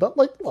being, but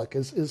like, look,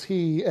 is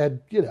he, and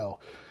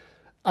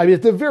I mean,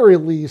 at the very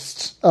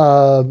least,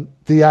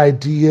 the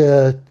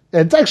idea,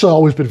 and it's actually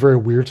always been very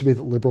weird to me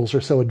that liberals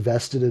are so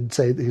invested in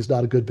saying that he's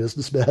not a good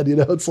businessman.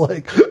 It's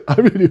like, I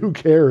mean, who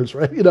cares,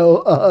 right?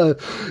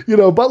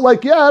 But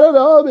like, yeah, I don't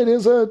know. I mean,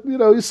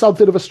 he's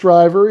something of a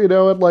striver,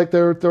 and like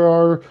there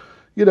are,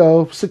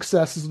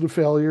 successes and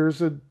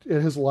failures in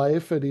his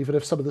life, and even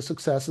if some of the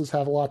successes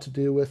have a lot to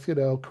do with,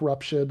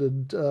 corruption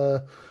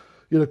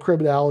and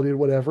criminality and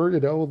whatever,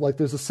 like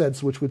there's a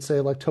sense which would say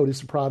like Tony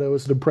Soprano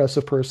is an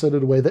impressive person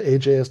in a way that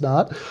AJ is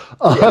not.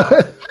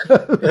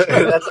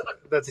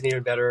 That's an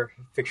even better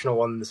fictional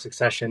one than The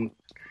Succession,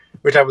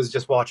 which I was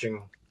just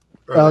watching.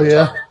 Oh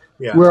yeah?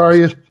 Yeah. Where are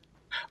you?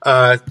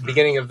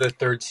 Beginning of the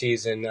third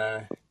season.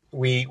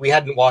 We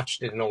hadn't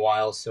watched it in a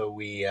while, so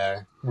we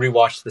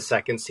rewatched the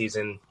second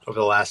season over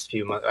the last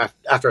few months.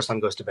 After our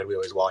son goes to bed, we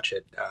always watch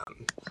it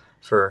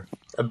for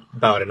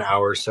about an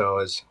hour or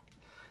so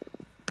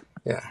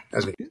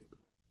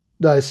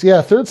Nice.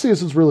 Yeah, third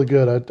season's really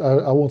good.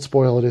 I won't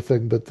spoil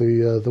anything, but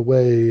the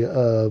way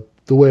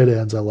it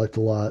ends, I liked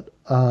a lot.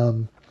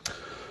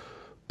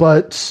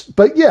 But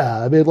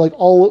yeah, I mean, like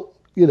all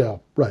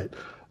right.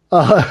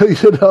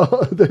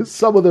 There's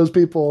some of those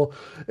people,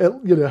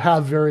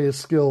 have various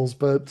skills,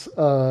 but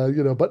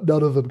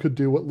none of them could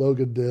do what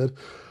Logan did.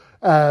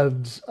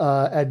 And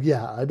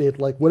yeah, I mean,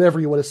 like whatever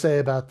you want to say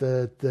about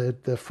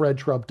the Fred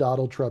Trump,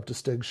 Donald Trump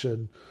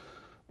distinction.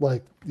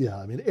 Like, yeah,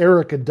 I mean,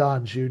 Eric and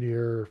Don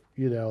Jr.,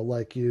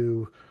 like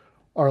you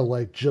are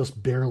like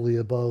just barely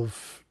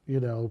above,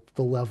 the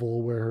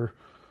level where,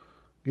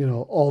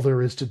 all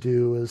there is to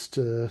do is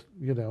to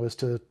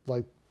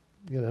like,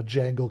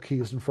 jangle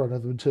keys in front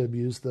of them to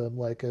amuse them.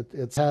 Like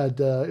it's had,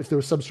 if there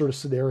was some sort of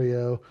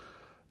scenario,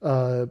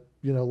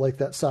 like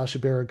that Sacha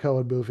Baron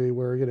Cohen movie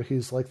where,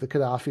 he's like the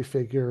Gaddafi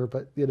figure,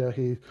 but,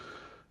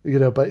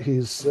 but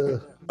he's,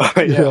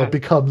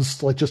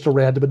 becomes like just a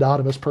random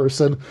anonymous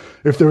person.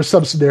 If there was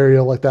some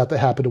scenario like that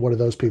happened to one of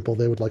those people,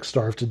 they would like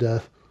starve to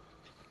death.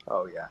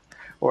 Oh yeah.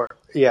 Or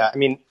yeah, I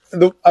mean,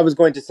 I was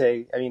going to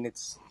say, I mean,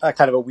 it's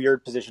kind of a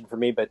weird position for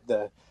me, but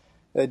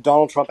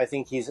Donald Trump, I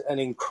think he's an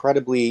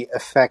incredibly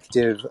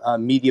effective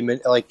media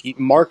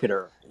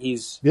marketer.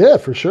 Yeah,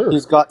 for sure.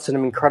 He's got some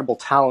incredible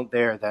talent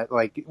there that,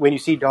 like, when you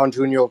see Don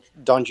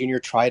Jr.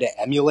 try to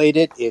emulate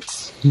it,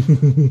 it's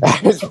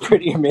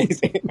pretty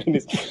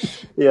amazing.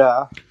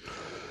 Yeah.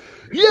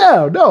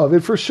 Yeah, no, I mean,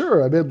 for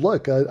sure. I mean,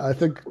 look, I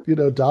think,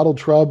 Donald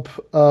Trump,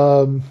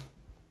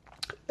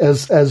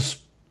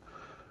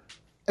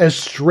 as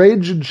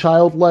strange and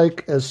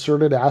childlike as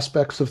certain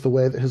aspects of the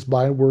way that his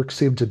mind works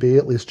seem to be,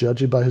 at least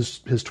judging by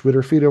his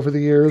Twitter feed over the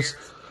years,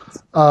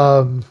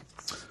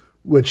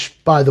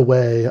 which, by the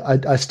way,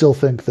 I still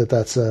think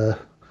that's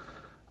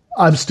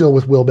I'm still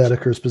with Will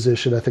Menaker's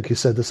position. I think he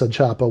said this on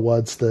Chapa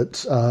once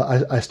that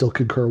I still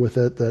concur with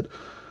it, that,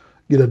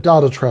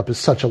 Donald Trump is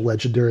such a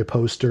legendary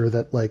poster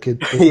that like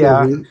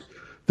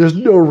there's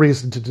no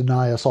reason to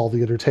deny us all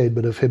the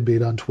entertainment of him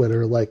being on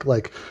Twitter.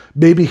 Like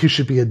maybe he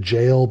should be in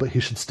jail, but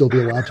he should still be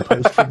allowed to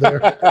post from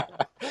there.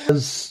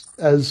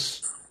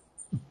 As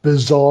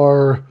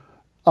bizarre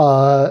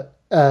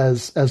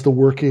as the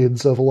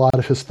workings of a lot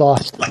of his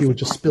thoughts that he would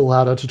just spill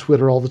out onto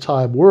Twitter all the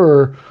time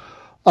were,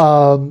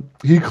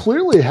 he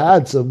clearly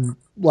had some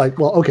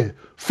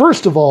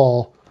first of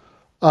all,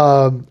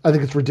 I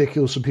think it's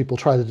ridiculous when people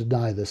try to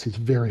deny this. He's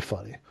very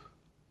funny.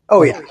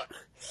 Oh yeah.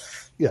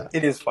 Yeah.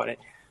 It is funny.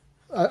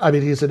 I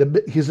mean, he's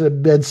an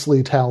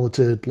immensely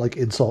talented like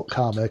insult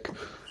comic,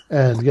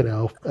 and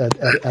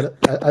and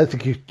I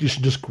think you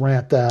should just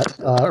grant that.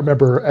 I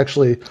remember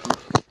actually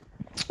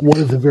one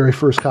of the very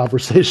first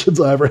conversations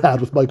I ever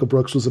had with Michael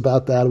Brooks was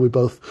about that. And we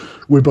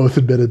both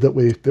admitted that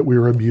we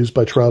were amused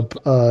by Trump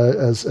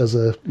as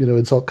a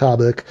insult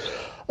comic.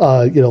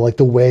 Like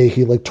the way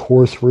he like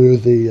tore through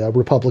the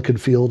Republican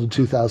field in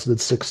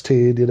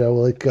 2016.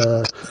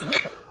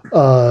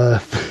 Uh,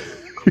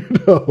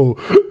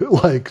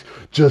 like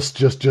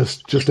just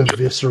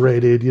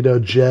eviscerated,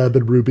 Jeb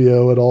and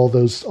Rubio and all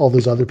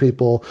those other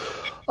people.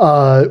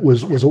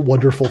 Was a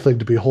wonderful thing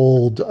to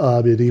behold.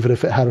 And even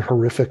if it had a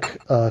horrific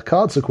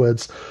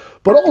consequence,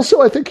 but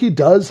also I think he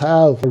does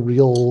have a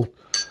real,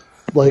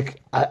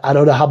 like, I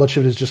don't know how much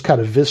of it is just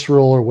kind of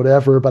visceral or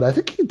whatever, but I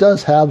think he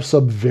does have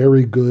some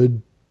very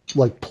good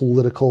like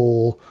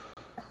political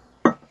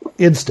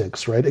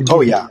instincts, right? And Oh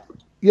yeah.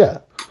 Yeah.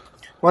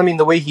 Well, I mean,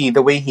 the way he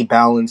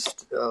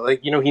balanced,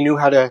 he knew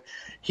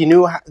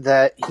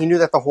that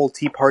the whole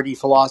Tea Party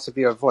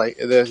philosophy of like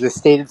the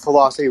stated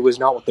philosophy was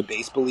not what the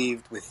base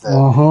believed. With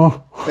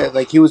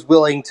like he was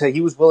willing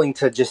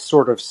to just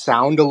sort of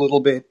sound a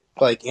little bit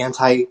like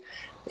anti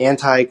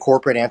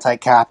corporate, anti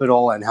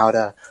capital, and how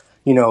to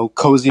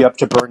cozy up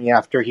to Bernie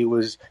after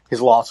his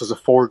loss was a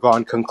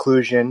foregone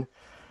conclusion.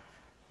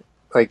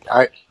 Like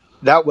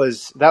that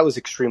was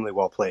extremely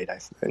well played.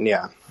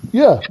 Yeah,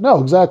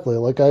 no, exactly.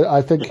 Like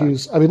I think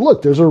I mean,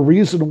 look, there's a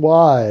reason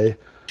why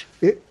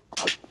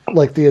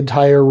like the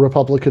entire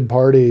Republican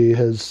Party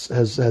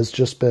has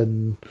just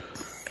been,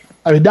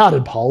 I mean, not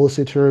in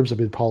policy terms. I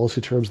mean,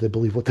 policy terms, they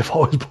believe what they've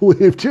always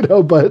believed,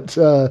 but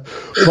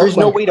there's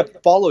no way to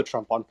follow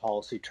Trump on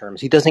policy terms.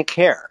 He doesn't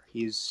care.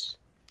 He's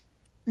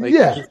he's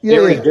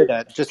very good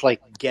at just like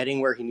getting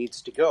where he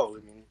needs to go. I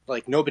mean,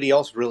 like nobody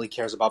else really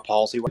cares about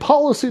policy.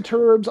 Policy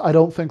terms, I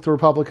don't think the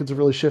Republicans have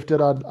really shifted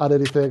on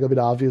anything. I mean,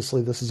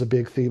 obviously, this is a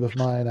big theme of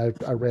mine. I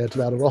rant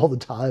about it all the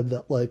time.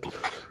 That like,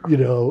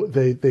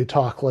 they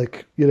talk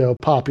like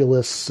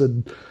populists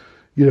and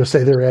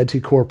say they're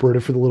anti-corporate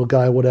and for the little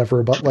guy,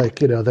 whatever. But like,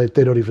 they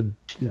don't even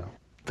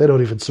they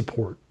don't even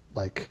support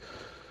like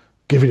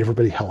giving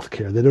everybody health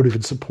care. They don't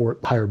even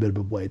support higher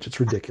minimum wage. It's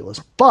ridiculous.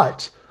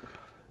 But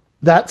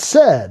that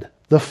said,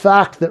 the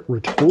fact that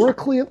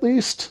rhetorically, at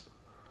least,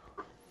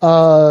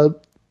 and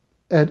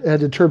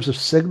in terms of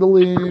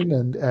signaling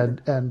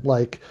and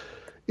like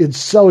in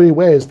so many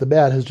ways, the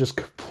man has just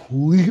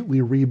completely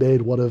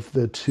remade one of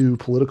the two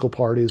political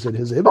parties in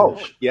his image. Oh,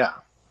 yeah.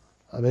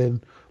 I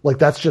mean, like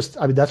that's just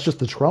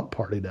the Trump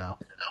party now.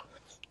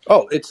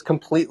 Oh, it's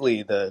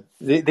completely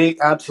they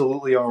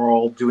absolutely are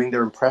all doing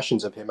their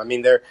impressions of him. I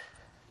mean,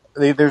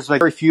 there's like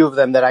very few of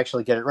them that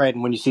actually get it right.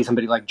 And when you see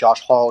somebody like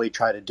Josh Hawley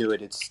try to do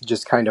it, it's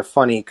just kind of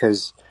funny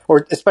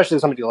or especially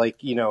somebody like,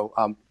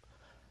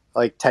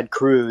 like Ted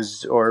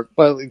Cruz or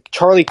like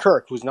Charlie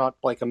Kirk, who's not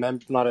like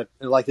not an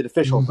elected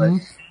official, but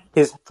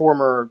his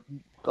former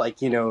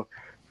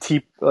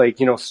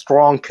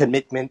strong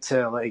commitment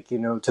to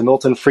to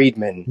Milton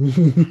Friedman.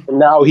 And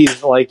now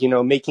he's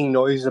making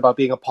noises about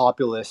being a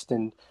populist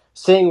and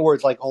saying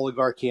words like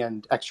oligarchy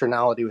and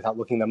externality without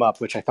looking them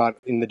up, which I thought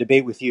in the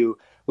debate with you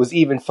was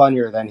even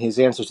funnier than his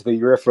answer to the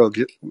Euthyphro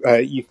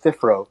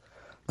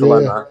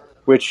dilemma,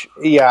 which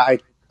I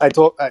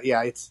told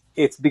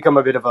it's become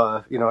a bit of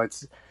a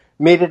it's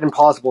made it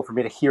impossible for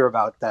me to hear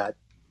about the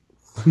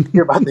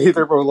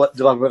Euthyphro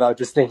dilemma without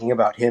just thinking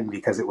about him,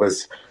 because it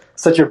was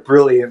such a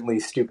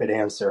brilliantly stupid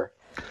answer.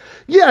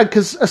 Yeah,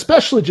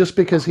 especially just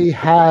because he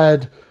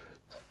had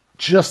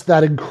just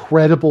that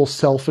incredible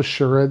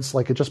self-assurance,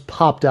 like it just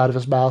popped out of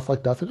his mouth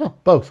like nothing. Oh,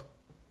 both.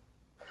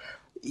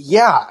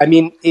 Yeah, I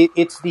mean,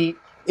 it's the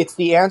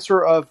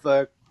answer of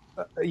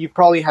you've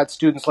probably had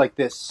students like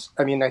this.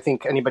 I mean, I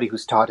think anybody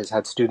who's taught has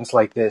had students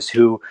like this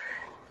who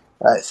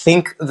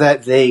think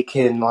that they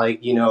can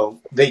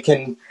they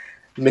can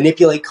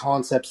manipulate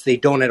concepts they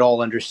don't at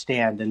all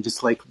understand and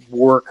just like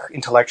work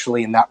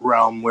intellectually in that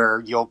realm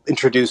where you'll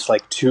introduce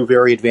like two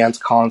very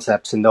advanced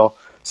concepts and they'll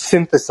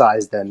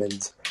synthesize them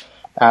and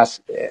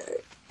ask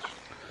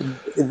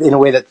in a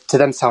way that to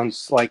them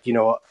sounds like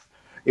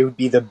it would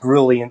be the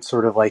brilliant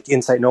sort of like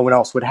insight no one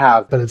else would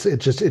have. But it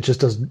just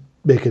doesn't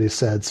make any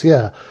sense.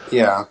 Yeah.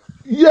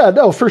 Yeah,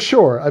 no, for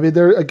sure. I mean,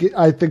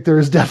 I think there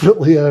is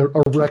definitely a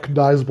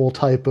recognizable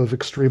type of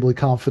extremely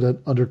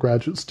confident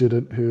undergraduate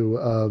student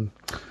who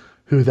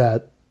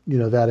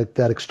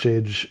that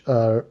exchange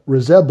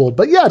resembled.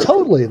 But yeah,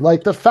 totally.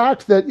 Like the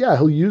fact that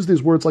he'll use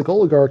these words like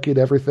oligarchy and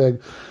everything,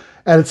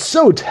 and it's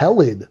so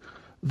telling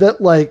that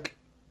like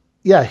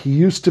he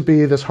used to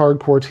be this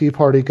hardcore Tea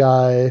Party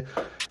guy,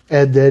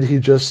 and then he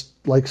just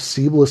like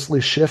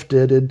seamlessly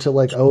shifted into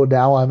like, oh,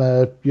 now I'm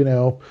a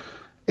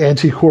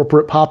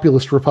anti-corporate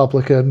populist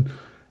Republican.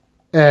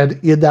 And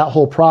in that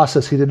whole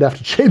process, he didn't have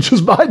to change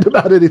his mind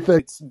about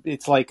anything.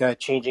 It's like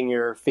changing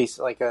your face,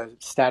 like a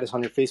status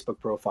on your Facebook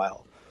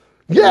profile.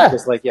 Yeah.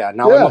 It's like,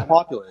 now I'm a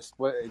populist.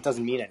 It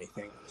doesn't mean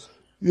anything.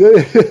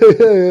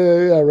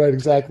 Yeah, right,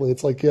 exactly.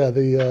 It's like,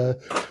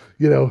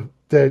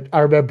 that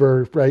I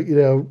remember, right?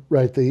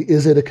 Right? The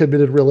is it a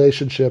committed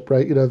relationship?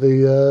 Right?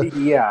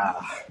 Yeah.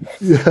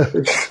 Yeah,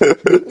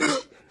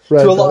 To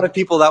right. a lot of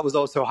people, that was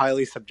also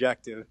highly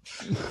subjective.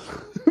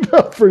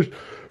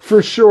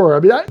 For sure.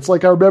 I mean, it's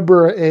like I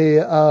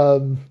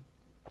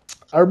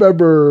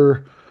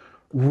remember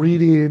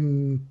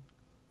reading.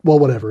 Well,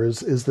 whatever is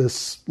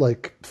this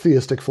like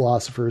theistic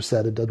philosopher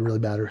said? It doesn't really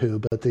matter who,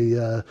 but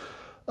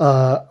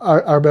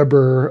I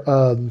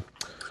remember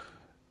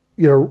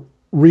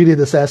reading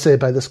this essay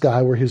by this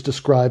guy where he's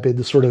describing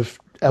the sort of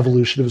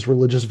evolution of his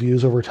religious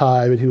views over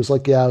time, and he was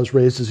like, "Yeah, I was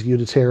raised as a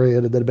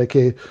Unitarian, and then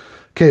became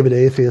an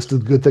atheist.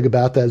 And the good thing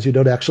about that is you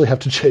don't actually have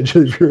to change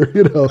any of your,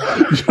 you don't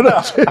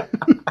have to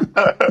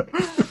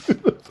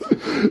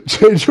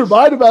change your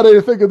mind about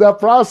anything in that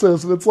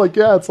process." And it's like,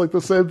 yeah, it's like the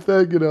same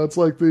thing, It's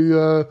like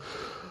the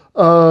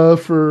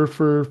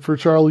for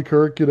Charlie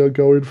Kirk,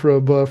 going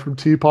from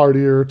Tea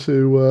Partier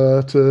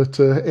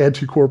to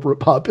anti-corporate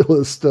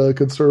populist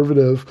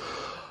conservative.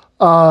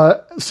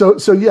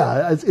 So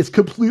yeah, it's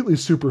completely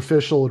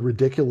superficial and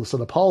ridiculous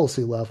on a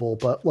policy level,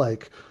 but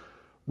like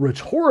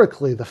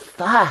rhetorically, the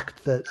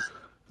fact that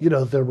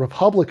the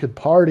Republican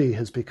Party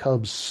has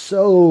become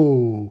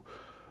so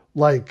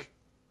like,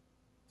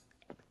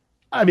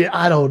 I mean,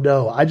 I don't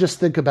know. I just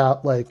think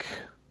about like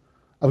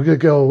I'm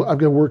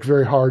gonna work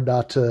very hard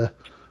not to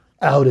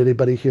out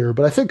anybody here,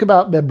 but I think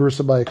about members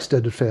of my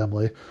extended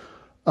family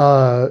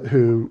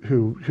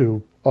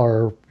who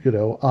are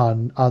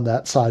on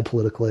that side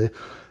politically,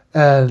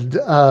 and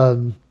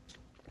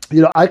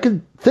I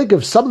can think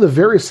of some of the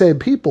very same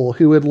people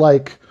who in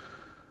like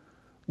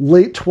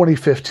late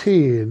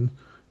 2015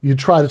 you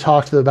try to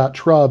talk to them about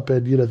Trump,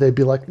 and they'd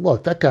be like,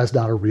 "Look, that guy's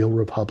not a real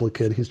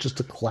Republican. He's just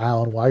a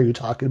clown. Why are you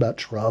talking about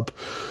Trump?"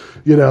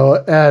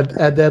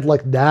 And then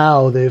like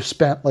now they've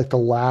spent like the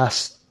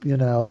last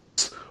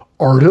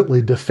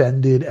ardently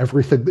defending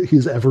everything that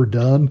he's ever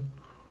done.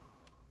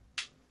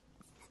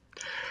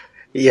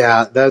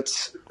 Yeah,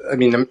 I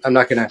mean, I'm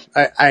not going to,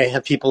 I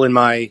have people in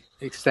my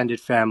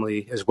extended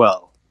family as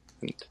well.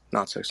 And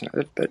not so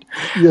extended, but.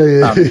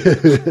 Yeah.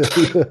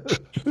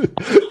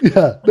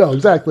 Yeah, no,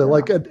 exactly.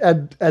 Like,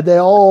 and they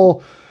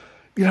all,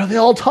 they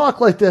all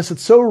talk like this.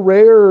 It's so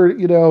rare,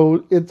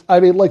 I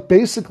mean, like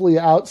basically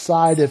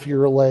outside if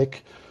you're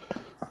like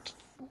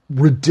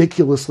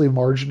ridiculously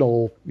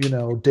marginal,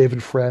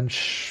 David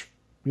French,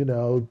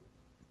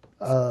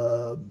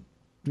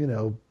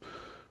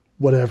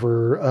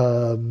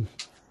 whatever,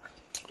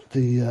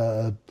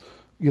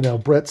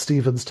 Brett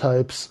Stevens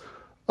types,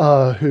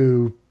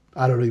 who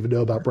I don't even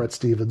know about Brett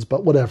Stevens,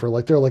 but whatever.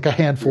 Like there are like a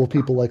handful of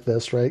people like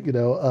this, right?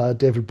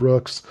 David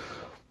Brooks.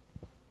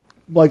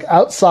 Like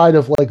outside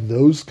of like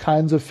those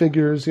kinds of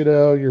figures,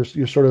 you're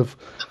sort of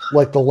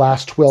like the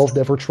last 12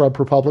 never Trump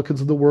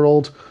Republicans in the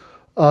world.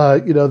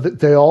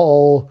 They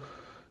all,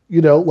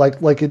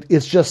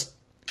 it's just,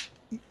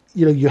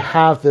 you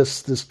have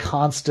this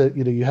constant,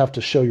 you have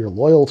to show your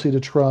loyalty to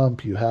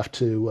Trump. You have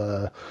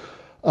to,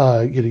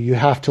 you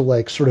have to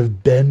like sort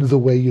of bend the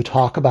way you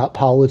talk about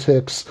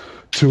politics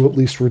to at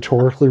least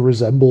rhetorically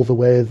resemble the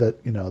way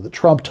that, that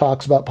Trump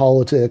talks about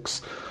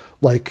politics.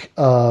 Like,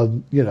 I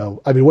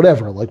mean,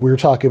 whatever, like we were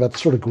talking about the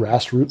sort of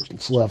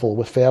grassroots level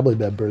with family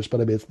members,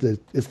 but I mean,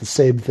 it's the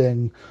same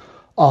thing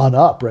on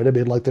up, right? I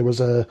mean, like there was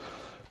a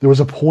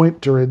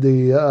point during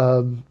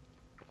the,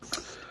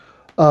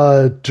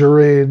 well,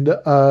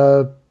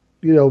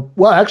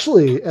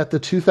 actually at the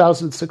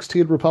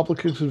 2016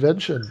 Republican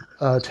convention,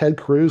 Ted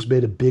Cruz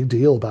made a big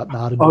deal about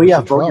not endorsing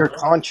Trump. Vote your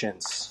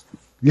conscience.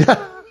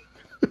 Yeah.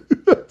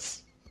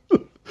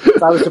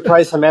 I was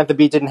surprised Samantha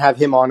Bee didn't have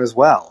him on as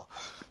well.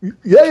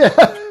 Yeah,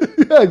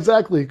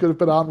 exactly. He could have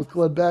been on with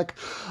Glenn Beck.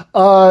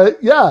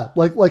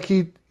 Like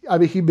he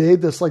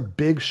made this like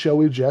big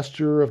showy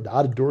gesture of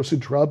not endorsing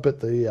Trump at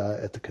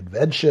the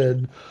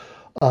convention.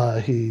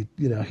 He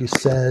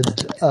said,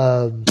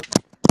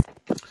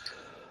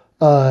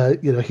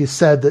 he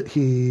said that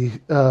he's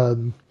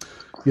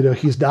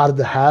not in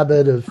the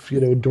habit of,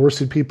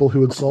 endorsing people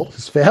who insult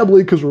his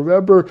family. Cause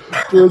remember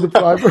during the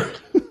primary.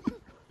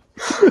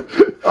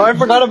 Oh, I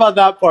forgot about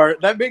that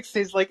part. That makes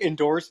his like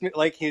endorsement,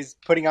 like his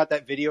putting out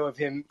that video of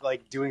him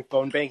like doing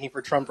phone banking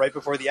for Trump right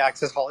before the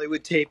Access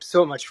Hollywood tape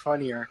so much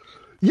funnier.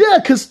 Yeah,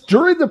 because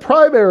during the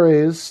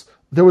primaries,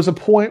 there was a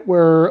point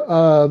where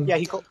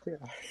he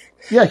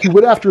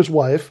went after his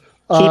wife.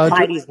 Keep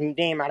Heidi's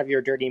name out of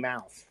your dirty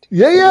mouth.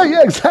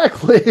 Yeah,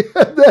 exactly.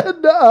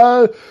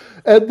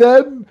 And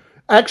then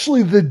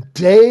actually the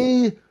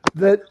day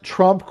that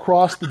Trump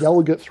crossed the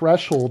delegate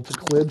threshold to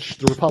clinch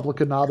the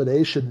Republican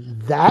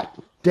nomination, that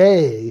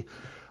day,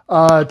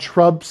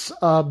 Trump's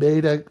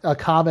made a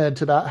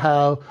comment about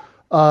how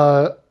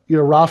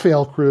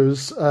Rafael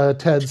Cruz,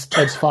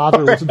 Ted's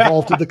father, was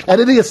involved in the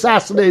Kennedy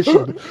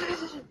assassination.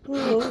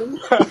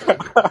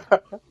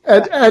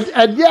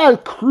 And yeah,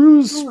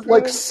 Cruz,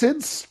 like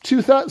since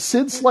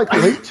like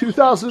late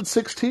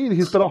 2016,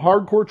 he's been a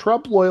hardcore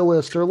Trump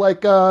loyalist. Or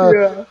like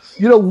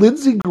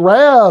Lindsey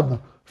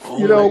Graham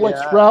You know, like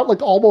throughout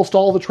like almost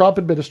all the Trump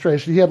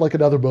administration, he had like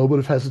another moment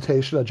of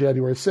hesitation on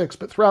January 6th,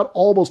 but throughout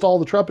almost all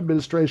the Trump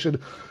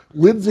administration,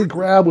 Lindsey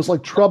Graham was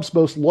like Trump's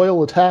most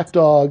loyal attack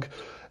dog.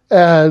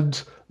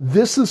 And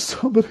this is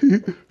somebody,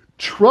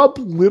 Trump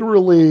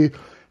literally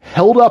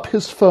held up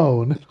his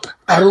phone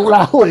at a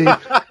rally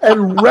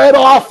and read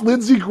off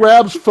Lindsey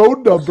Graham's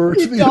phone number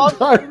to the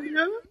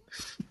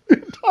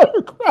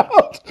entire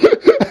crowd,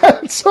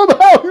 and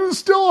somehow he was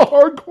still a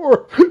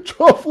hardcore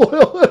Trump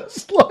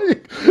loyalist.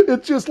 Like,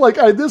 it's just like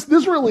this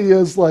really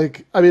is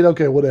like, I mean,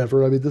 okay,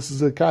 whatever. I mean, this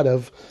is a kind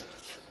of,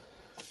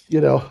 you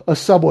know, a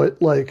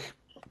somewhat like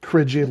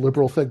cringy and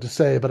liberal thing to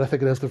say, but I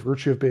think it has the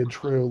virtue of being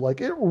true.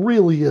 Like, it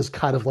really is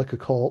kind of like a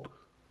cult.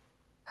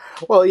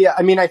 Well, yeah,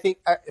 I mean, I think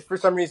for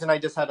some reason I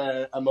just had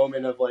a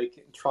moment of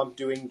like Trump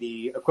doing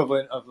the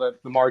equivalent of the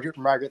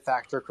Margaret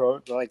Thatcher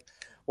quote, like,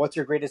 "What's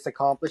your greatest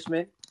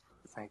accomplishment?"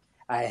 It's like,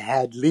 "I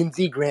had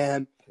Lindsey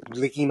Graham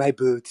licking my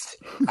boots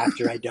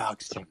after I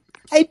doxed him.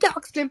 I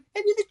doxed him,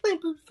 and he licked my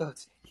boot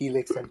folks. He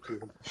licks them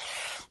too."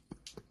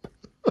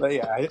 But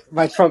yeah,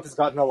 my Trump has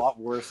gotten a lot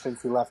worse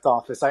since he left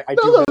office. I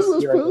do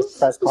miss hearing his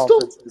press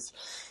conferences.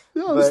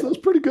 That's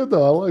pretty good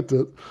though. I liked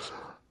it.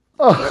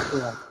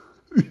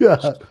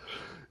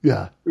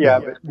 Yeah.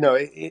 But no,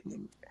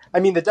 I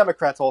mean, the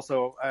Democrats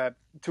also,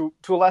 to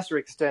a lesser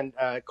extent,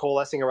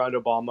 coalescing around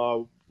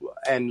Obama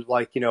and,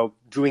 like, you know,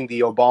 doing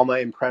the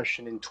Obama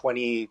impression in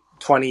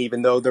 2020,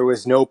 even though there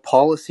was no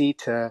policy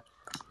to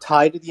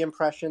tie to the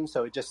impression.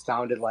 So it just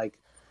sounded like,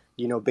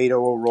 you know, Beto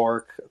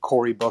O'Rourke,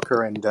 Cory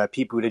Booker, and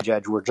Pete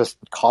Buttigieg were just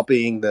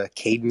copying the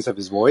cadence of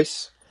his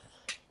voice.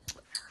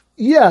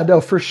 Yeah, no,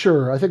 for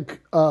sure. I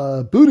think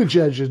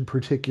Buttigieg in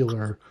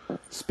particular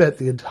spent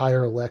the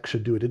entire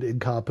election doing an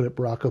incompetent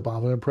Barack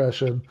Obama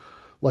impression.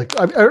 Like,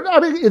 I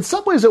mean, in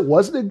some ways it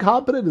wasn't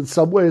incompetent. In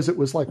some ways it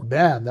was like,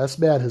 man, this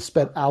man has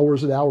spent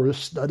hours and hours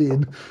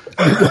studying,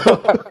 you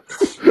know,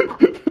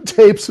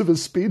 tapes of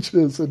his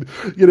speeches, and,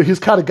 you know, he's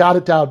kind of got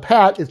it down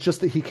pat. It's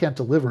just that he can't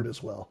deliver it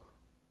as well.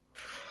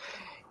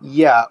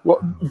 Yeah, well,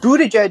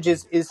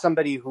 Buttigieg is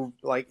somebody who,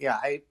 like, yeah,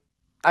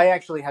 I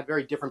actually had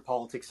very different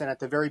politics, and at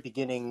the very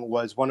beginning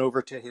was won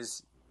over to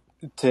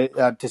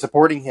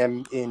supporting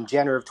him in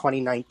January of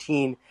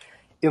 2019,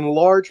 in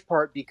large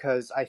part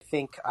because I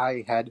think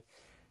I had,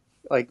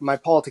 like, my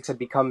politics had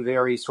become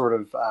very sort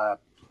of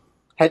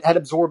had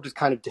absorbed as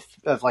kind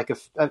of like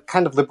a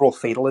kind of liberal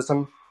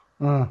fatalism,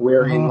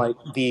 wherein like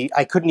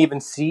I couldn't even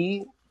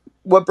see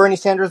what Bernie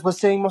Sanders was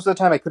saying most of the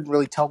time. I couldn't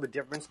really tell the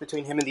difference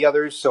between him and the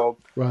others. So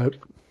right,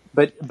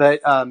 but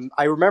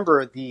I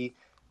remember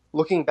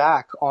looking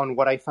back on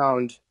what I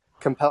found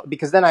compelling,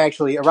 because then I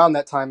actually, around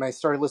that time, I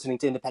started listening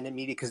to independent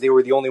media because they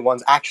were the only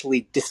ones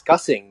actually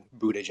discussing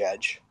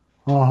Buttigieg.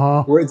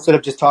 Where instead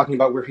of just talking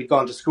about where he'd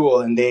gone to school,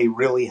 and they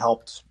really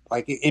helped.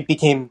 Like, it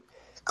became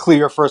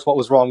clear first what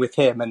was wrong with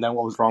him, and then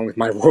what was wrong with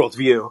my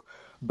worldview.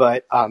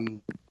 But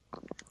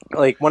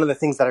like, one of the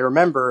things that I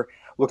remember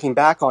looking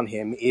back on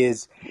him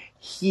is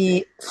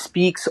he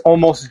speaks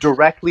almost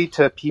directly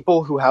to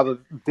people who have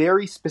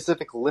very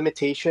specific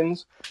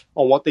limitations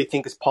on what they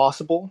think is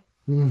possible.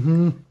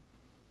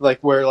 Like,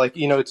 where, like,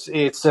 you know, it's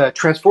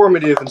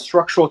transformative and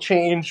structural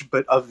change,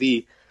 but of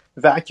the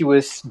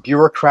vacuous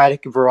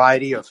bureaucratic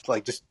variety of,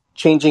 like, just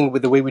changing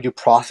with the way we do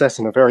process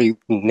in a very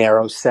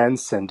narrow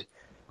sense. And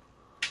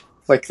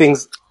like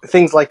things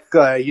like,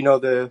 you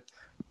know,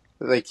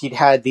 like he'd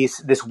had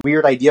this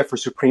weird idea for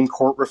Supreme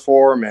Court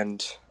reform,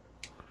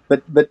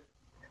 but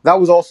that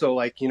was also,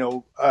 like, you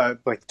know,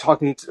 like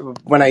talking to,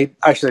 when I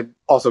actually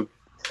also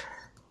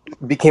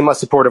became less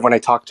supportive when I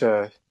talked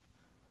to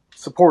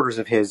supporters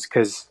of his,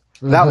 because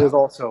that was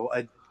also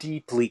a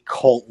deeply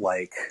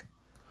cult-like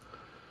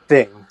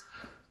thing.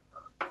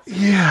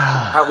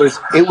 Yeah,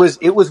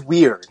 it was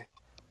weird,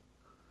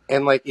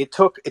 and like it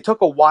took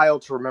a while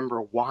to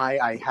remember why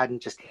I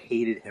hadn't just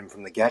hated him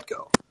from the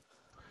get-go.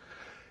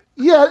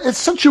 Yeah, it's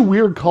such a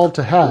weird cult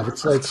to have.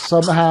 It's like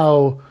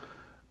somehow,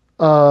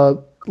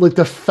 like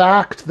the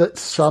fact that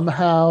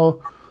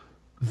somehow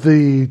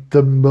the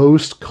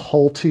most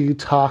culty,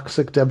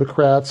 toxic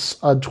Democrats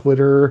on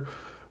Twitter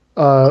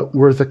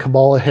were the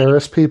Kamala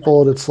Harris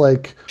people, and it's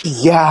like,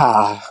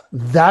 yeah,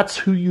 that's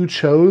who you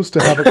chose to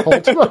have a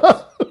cult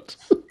about.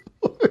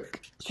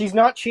 She's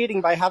not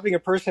cheating by having a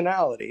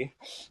personality.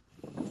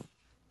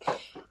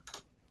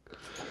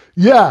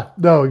 Yeah,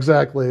 no,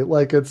 exactly.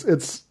 Like it's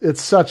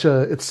such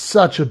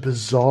a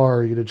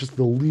bizarre, you know, just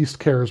the least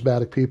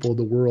charismatic people in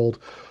the world.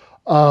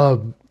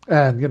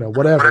 And, you know,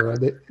 whatever. I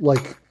mean,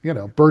 like, you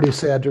know, Bernie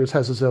Sanders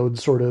has his own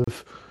sort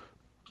of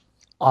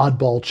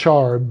oddball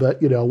charm, but,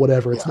 you know,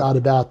 whatever. It's not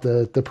about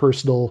the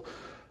personal,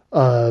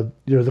 you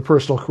know, the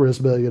personal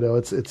charisma. You know,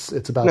 it's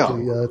about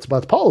it's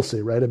about the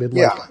policy, right? I mean,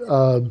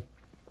 like,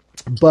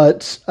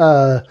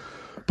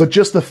 but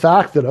just the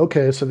fact that,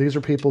 okay, so these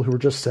are people who are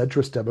just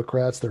centrist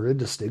Democrats. They're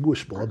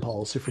indistinguishable in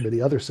policy from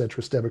any other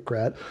centrist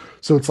Democrat.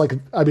 So it's like,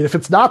 I mean, if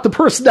it's not the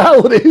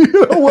personality, you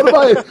know,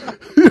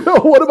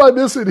 what am I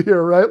missing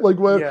here, right? Like,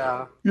 what,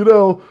 you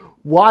know,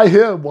 why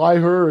him? Why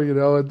her? You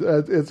know, and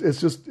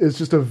it's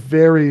just a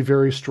very,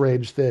 very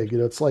strange thing. You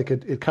know, it's like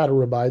it kind of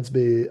reminds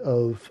me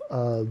of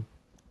I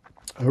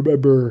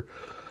remember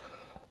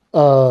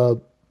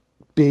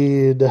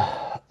being in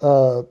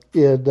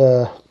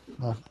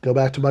go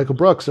back to Michael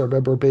Brooks. I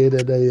remember being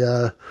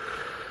in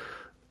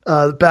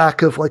a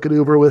back of like an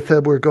Uber with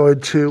him. We're going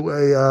to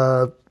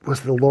a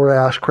was it the Laura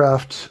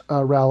Ashcraft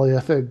rally, I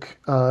think,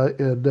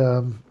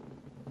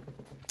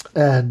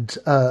 and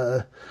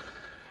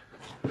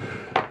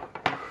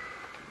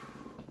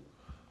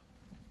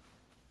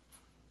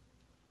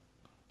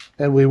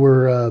we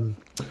were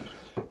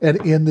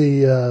and in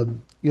the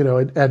you know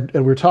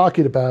and we're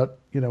talking about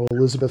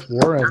Elizabeth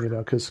Warren,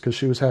 because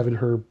she was having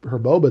her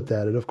moment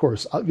then, and of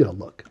course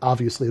look,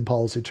 obviously in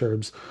policy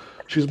terms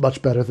she's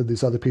much better than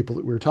these other people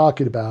that we were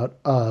talking about.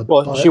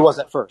 Well, she was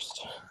at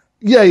first.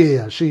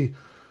 Yeah. She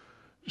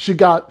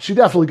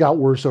definitely got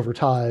worse over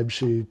time.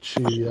 She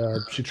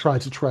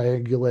tried to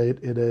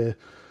triangulate in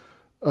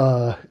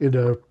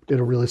a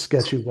really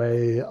sketchy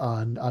way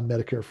on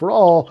Medicare for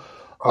all.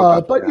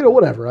 But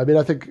whatever. I mean,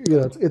 I think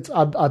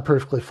I'm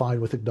perfectly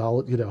fine with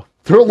acknowledging.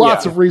 There are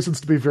lots of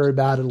reasons to be very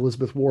mad at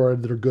Elizabeth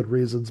Warren that are good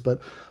reasons,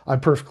 but I'm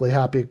perfectly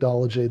happy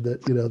acknowledging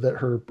that that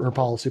her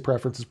policy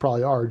preferences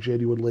probably are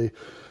genuinely,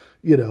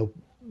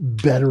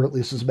 better, at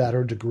least as a matter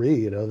of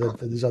degree,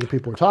 than these other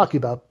people are talking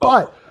about.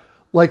 But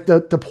like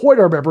the point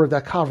I remember of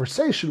that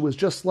conversation was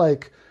just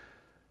like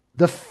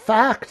the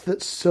fact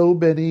that so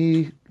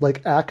many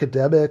like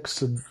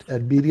academics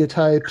and media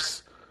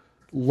types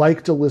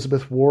liked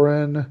Elizabeth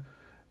Warren.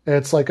 And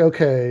it's like,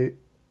 okay,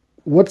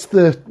 what's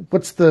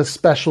the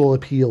special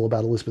appeal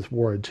about Elizabeth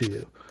Warren to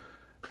you?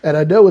 And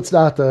I know it's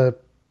not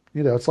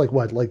it's like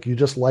what, like you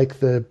just like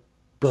the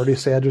Bernie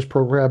Sanders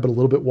program, but a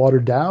little bit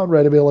watered down,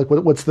 right? I mean, like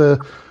what's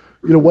the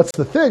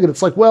thing? And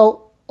it's like,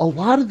 well, a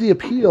lot of the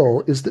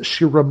appeal is that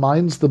she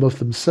reminds them of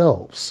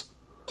themselves.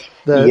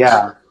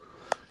 Yeah.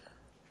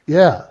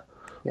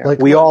 Like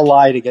we all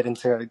lie to get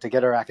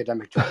our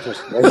academic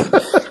jobs.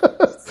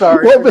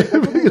 Sorry. Well,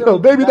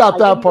 maybe not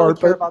that part.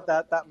 I didn't really care about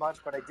that much,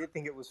 but I did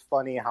think it was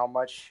funny how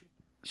much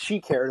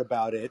she cared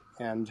about it,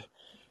 and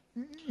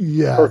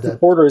her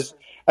supporters.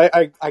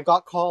 I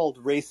got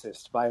called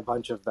racist by a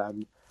bunch of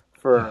them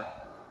for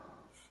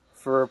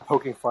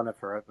poking fun of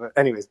her. But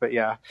anyways,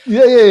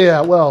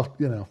 Yeah. Well,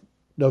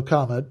 no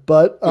comment.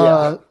 But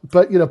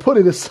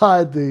putting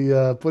aside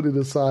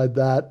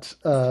that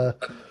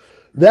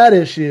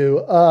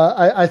issue,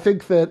 I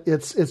think that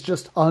it's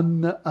just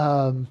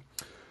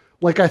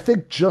I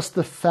think just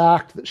the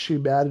fact that she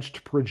managed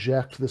to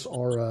project this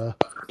aura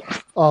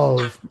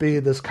of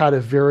being this kind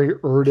of very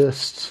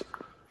earnest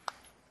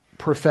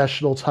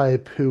professional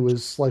type who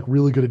is like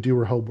really going to do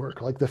her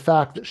homework, like the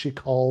fact that she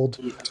called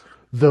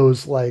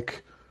those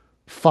like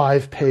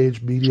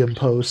 5-page Medium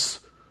posts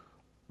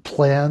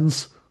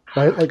plans,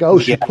 right? Like,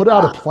 she put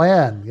out a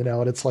plan,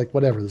 and it's like,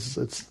 whatever, this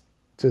is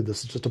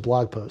just a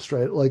blog post,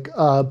 right? Like,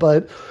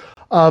 but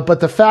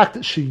the fact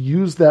that she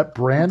used that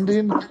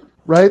branding,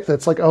 right?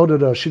 That's like, oh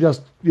no, she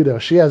does,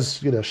 she has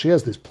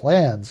these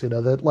plans,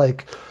 that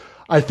like,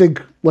 I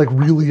think like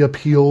really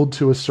appealed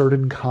to a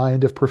certain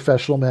kind of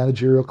professional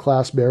managerial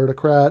class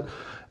meritocrat.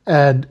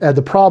 And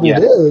the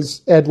problem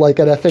is, and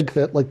I think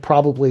that like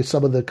probably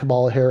some of the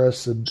Kamala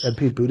Harris and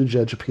Pete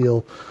Buttigieg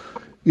appeal,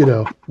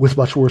 with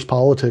much worse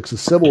politics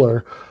is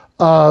similar.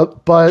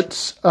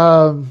 But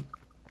the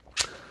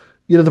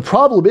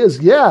problem is,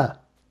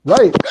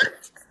 right.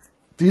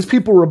 These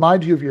people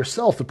remind you of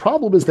yourself. The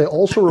problem is they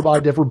also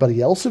remind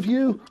everybody else of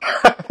you.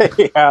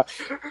 Yeah.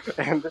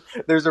 And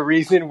there's a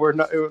reason we're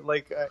not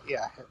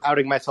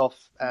outing myself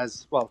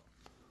as, well,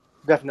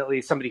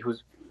 definitely somebody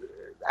who's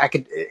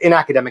in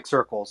academic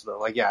circles,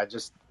 though.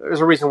 There's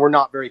a reason we're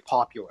not very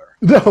popular.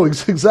 No,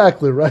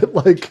 exactly, right?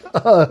 Like,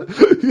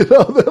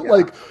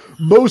 like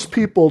most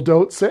people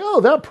don't say,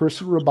 oh, that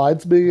person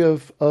reminds me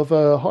of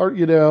a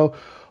hard,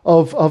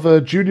 of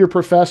a junior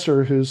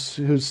professor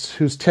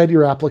whose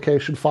tenure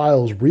application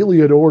file is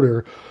really in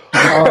order.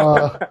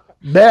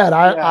 Man,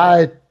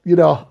 I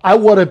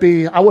want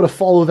to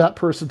follow that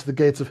person to the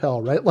gates of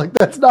hell, right? Like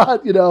that's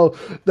not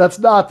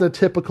the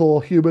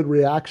typical human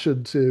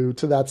reaction to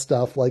that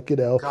stuff. Like,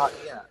 God,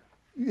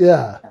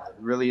 yeah, it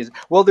really is.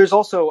 Well, there's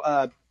also,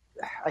 I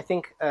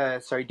think,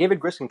 David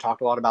Griscom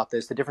talked a lot about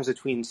this, the difference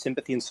between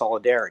sympathy and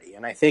solidarity.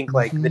 And I think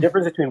the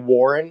difference between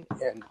Warren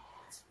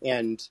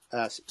and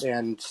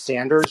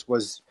Sanders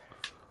was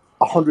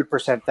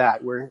 100%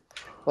 that, where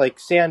like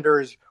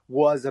Sanders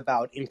was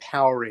about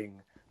empowering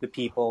the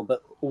people,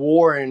 but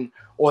Warren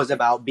was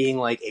about being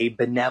like a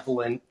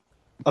benevolent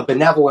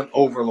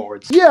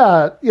overlord.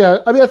 Yeah.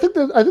 I mean, I think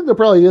there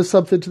probably is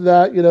something to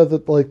that.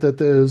 That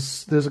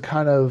there's a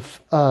kind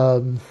of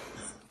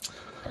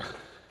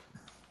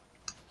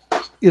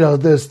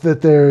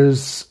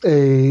there's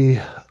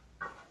a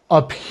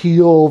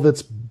appeal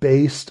that's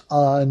based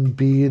on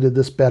being in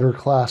this better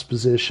class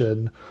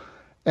position,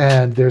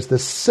 and there's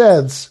this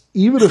sense,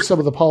 even if some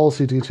of the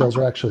policy details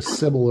are actually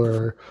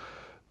similar,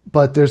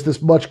 but there's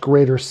this much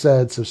greater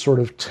sense of sort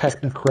of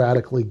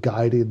technocratically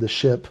guiding the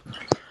ship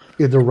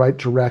in the right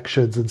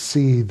directions and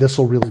see this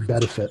will really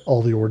benefit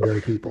all the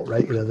ordinary people,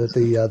 right?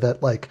 That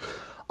like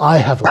I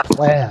have a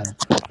plan,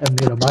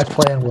 and my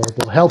plan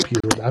will help you.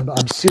 And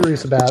I'm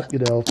serious about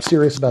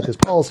this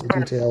policy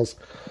details.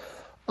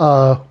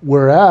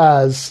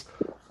 Whereas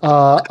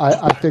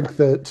I think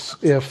that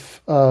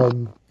if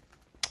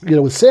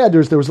with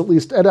Sanders, there was at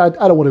least, and I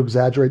don't want to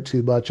exaggerate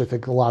too much. I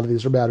think a lot of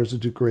these are matters of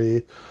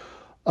degree.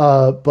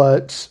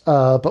 But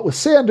with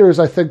Sanders,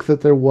 I think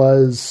that there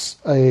was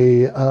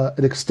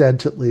an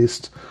extent, at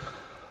least,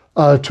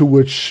 to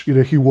which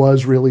he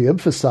was really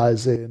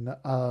emphasizing,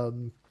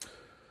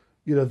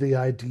 the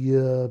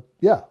idea,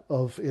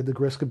 of in the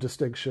Griscom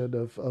distinction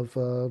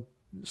of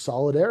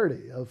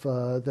solidarity, of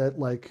that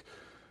like.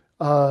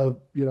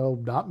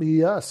 Not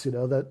me, us,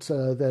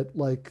 that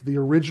like the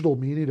original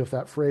meaning of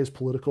that phrase,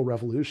 political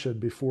revolution,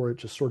 before it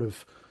just sort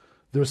of,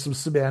 there was some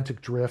semantic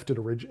drift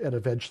and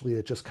eventually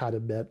it just kind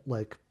of meant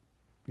like,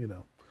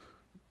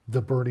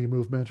 the Bernie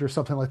movement or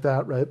something like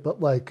that. Right.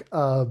 But like,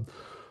 the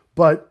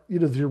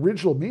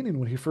original meaning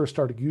when he first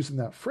started using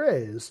that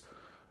phrase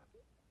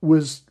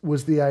was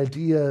the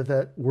idea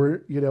that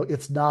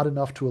it's not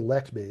enough to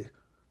elect me,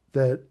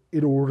 that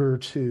in order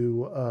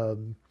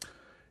to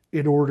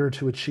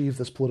achieve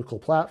this political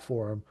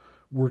platform,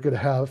 we're going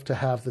to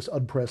have this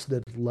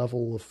unprecedented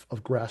level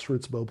of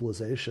grassroots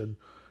mobilization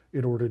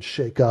in order to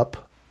shake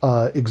up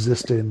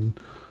existing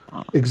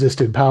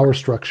power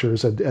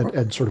structures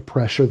and sort of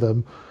pressure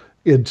them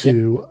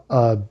into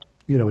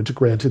into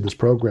granting this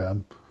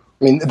program.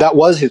 I mean, that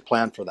was his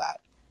plan for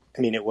that.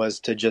 I mean, it was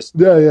to just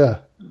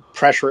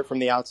pressure it from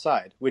the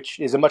outside, which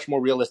is a much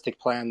more realistic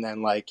plan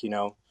than like,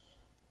 it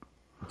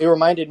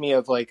reminded me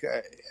of like,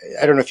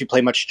 I don't know if you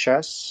play much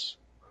chess.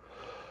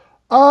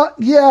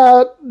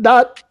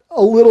 Not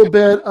a little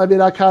bit. I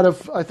mean, I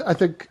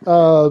think,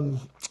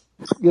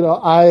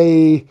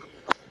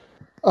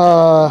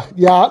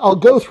 I'll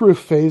go through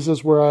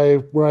phases where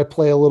I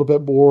play a little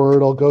bit more,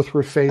 and I'll go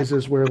through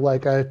phases where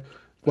like I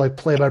like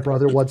play my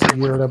brother once a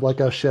year, and I'm like,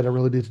 oh shit, I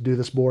really need to do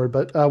this more.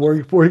 But what were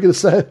you going to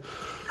say?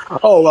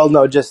 Oh well,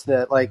 no, just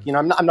that like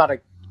I'm not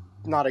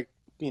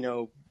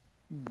a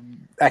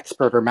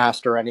expert or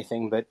master or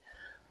anything, but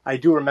I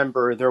do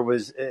remember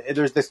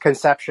there's this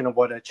conception of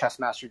what a chess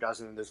master does,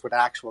 and there's what an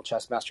actual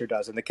chess master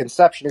does. And the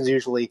conception is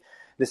usually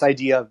this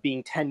idea of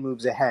being 10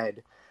 moves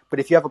ahead. But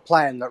if you have a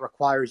plan that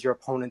requires your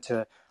opponent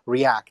to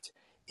react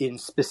in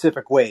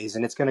specific ways,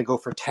 and it's going to go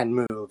for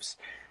 10 moves,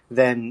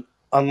 then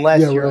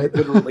unless you're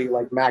literally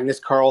like Magnus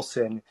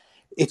Carlsen,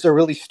 it's a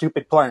really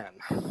stupid plan.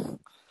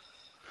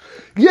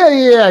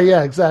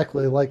 Yeah,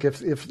 exactly. Like if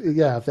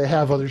they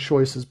have other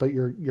choices, but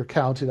you're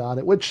counting on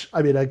it, which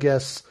I mean, I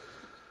guess.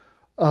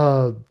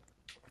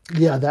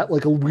 That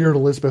like a weird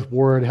Elizabeth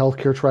Warren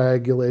healthcare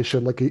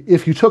triangulation. Like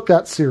if you took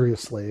that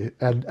seriously,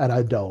 and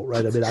I don't,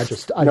 right? I mean, I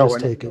just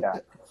take it.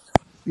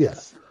 Yeah.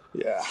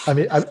 I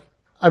mean,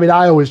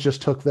 I always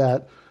just took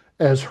that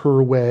as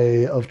her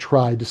way of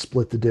trying to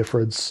split the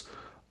difference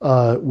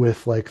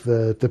with like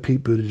the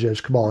Pete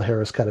Buttigieg, Kamala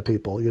Harris kind of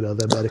people.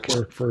 The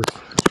Medicare for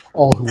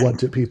all who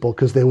want it people,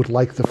 because they would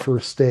like the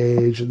first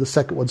stage and the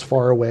second one's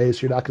far away,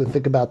 so you're not going to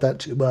think about that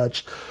too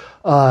much.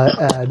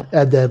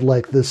 And then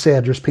like the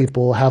Sanders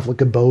people have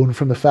like a bone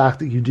from the fact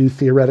that you do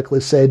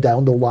theoretically say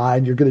down the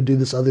line you're going to do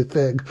this other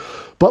thing.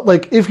 But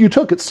like if you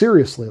took it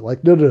seriously,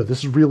 like no, this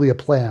is really a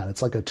plan.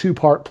 It's like a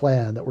 2-part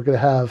plan that we're going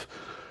to have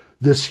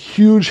this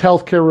huge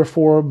healthcare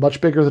reform,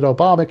 much bigger than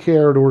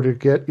Obamacare, in order to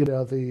get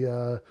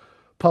the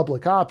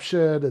public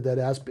option, and then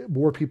as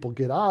more people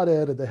get on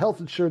it, and the health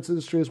insurance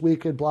industry is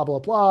weakened, blah blah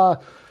blah.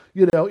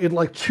 In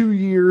like 2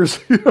 years,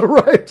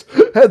 right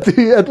at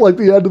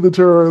the end of the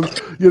term,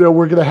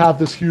 we're going to have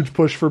this huge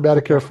push for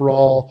Medicare for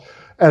all,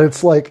 and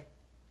it's like,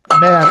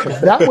 man,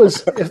 if that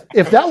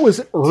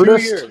was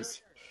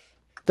earnest,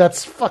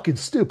 that's fucking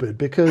stupid.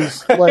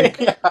 Because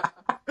like,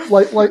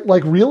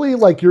 like really,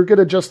 like you're going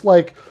to just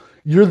like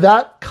you're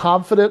that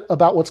confident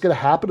about what's going to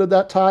happen at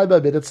that time. I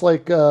mean, it's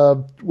like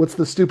what's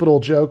the stupid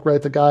old joke,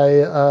 right? The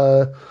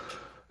guy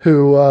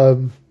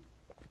who.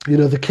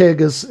 The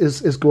king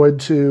is going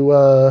to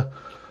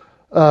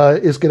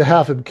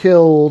have him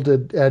killed,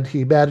 and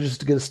he manages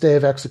to get a stay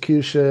of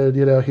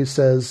execution. He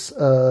says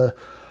that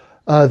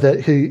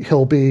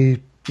he'll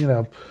be.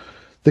 The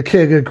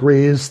king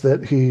agrees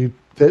that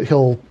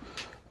he'll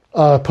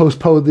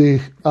postpone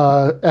the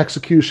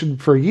execution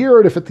for a year,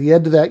 and if at the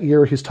end of that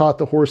year he's taught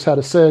the horse how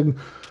to sing,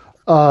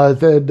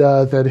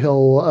 then he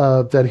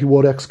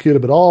won't execute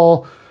him at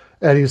all.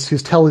 And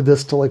he's telling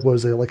this to like, what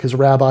is it, like his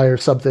rabbi or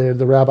something, and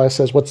the rabbi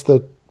says, what's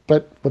the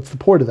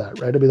point of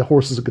that, right? I mean, the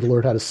horse isn't going to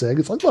learn how to sing.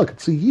 It's like, look,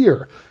 it's a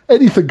year.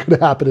 Anything could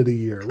happen in a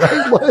year,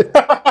 right? Like,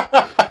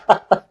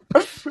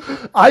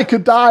 I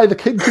could die, the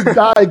king could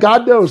die,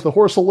 God knows, the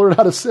horse will learn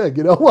how to sing,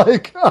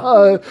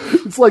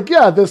 it's like,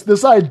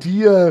 this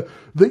idea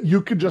that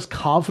you can just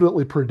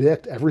confidently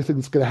predict everything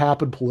that's going to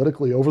happen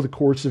politically over the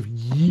course of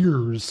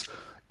years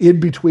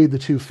in between the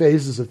two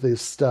phases of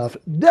this stuff.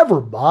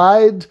 Never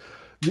mind.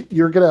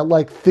 You're going to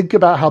like think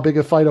about how big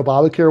a fight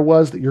Obamacare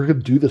was, that you're going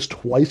to do this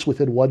twice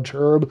within one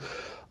term.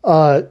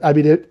 I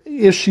mean,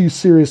 if she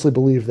seriously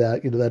believed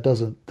that,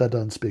 that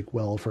doesn't speak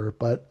well of her.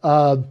 But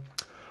all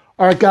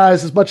right,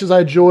 guys, as much as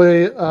I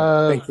enjoy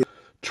Thank you.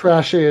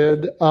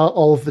 trashing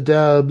all of the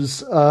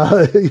Debs,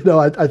 I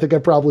think I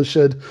probably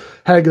should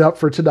hang it up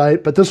for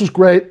tonight. But this was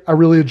great. I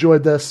really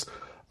enjoyed this.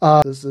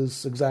 This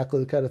is exactly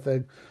the kind of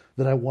thing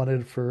that I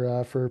wanted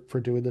for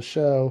doing the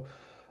show.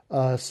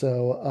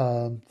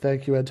 So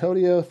thank you,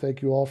 Antonio.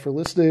 Thank you all for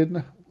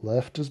listening.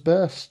 Left is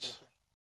best.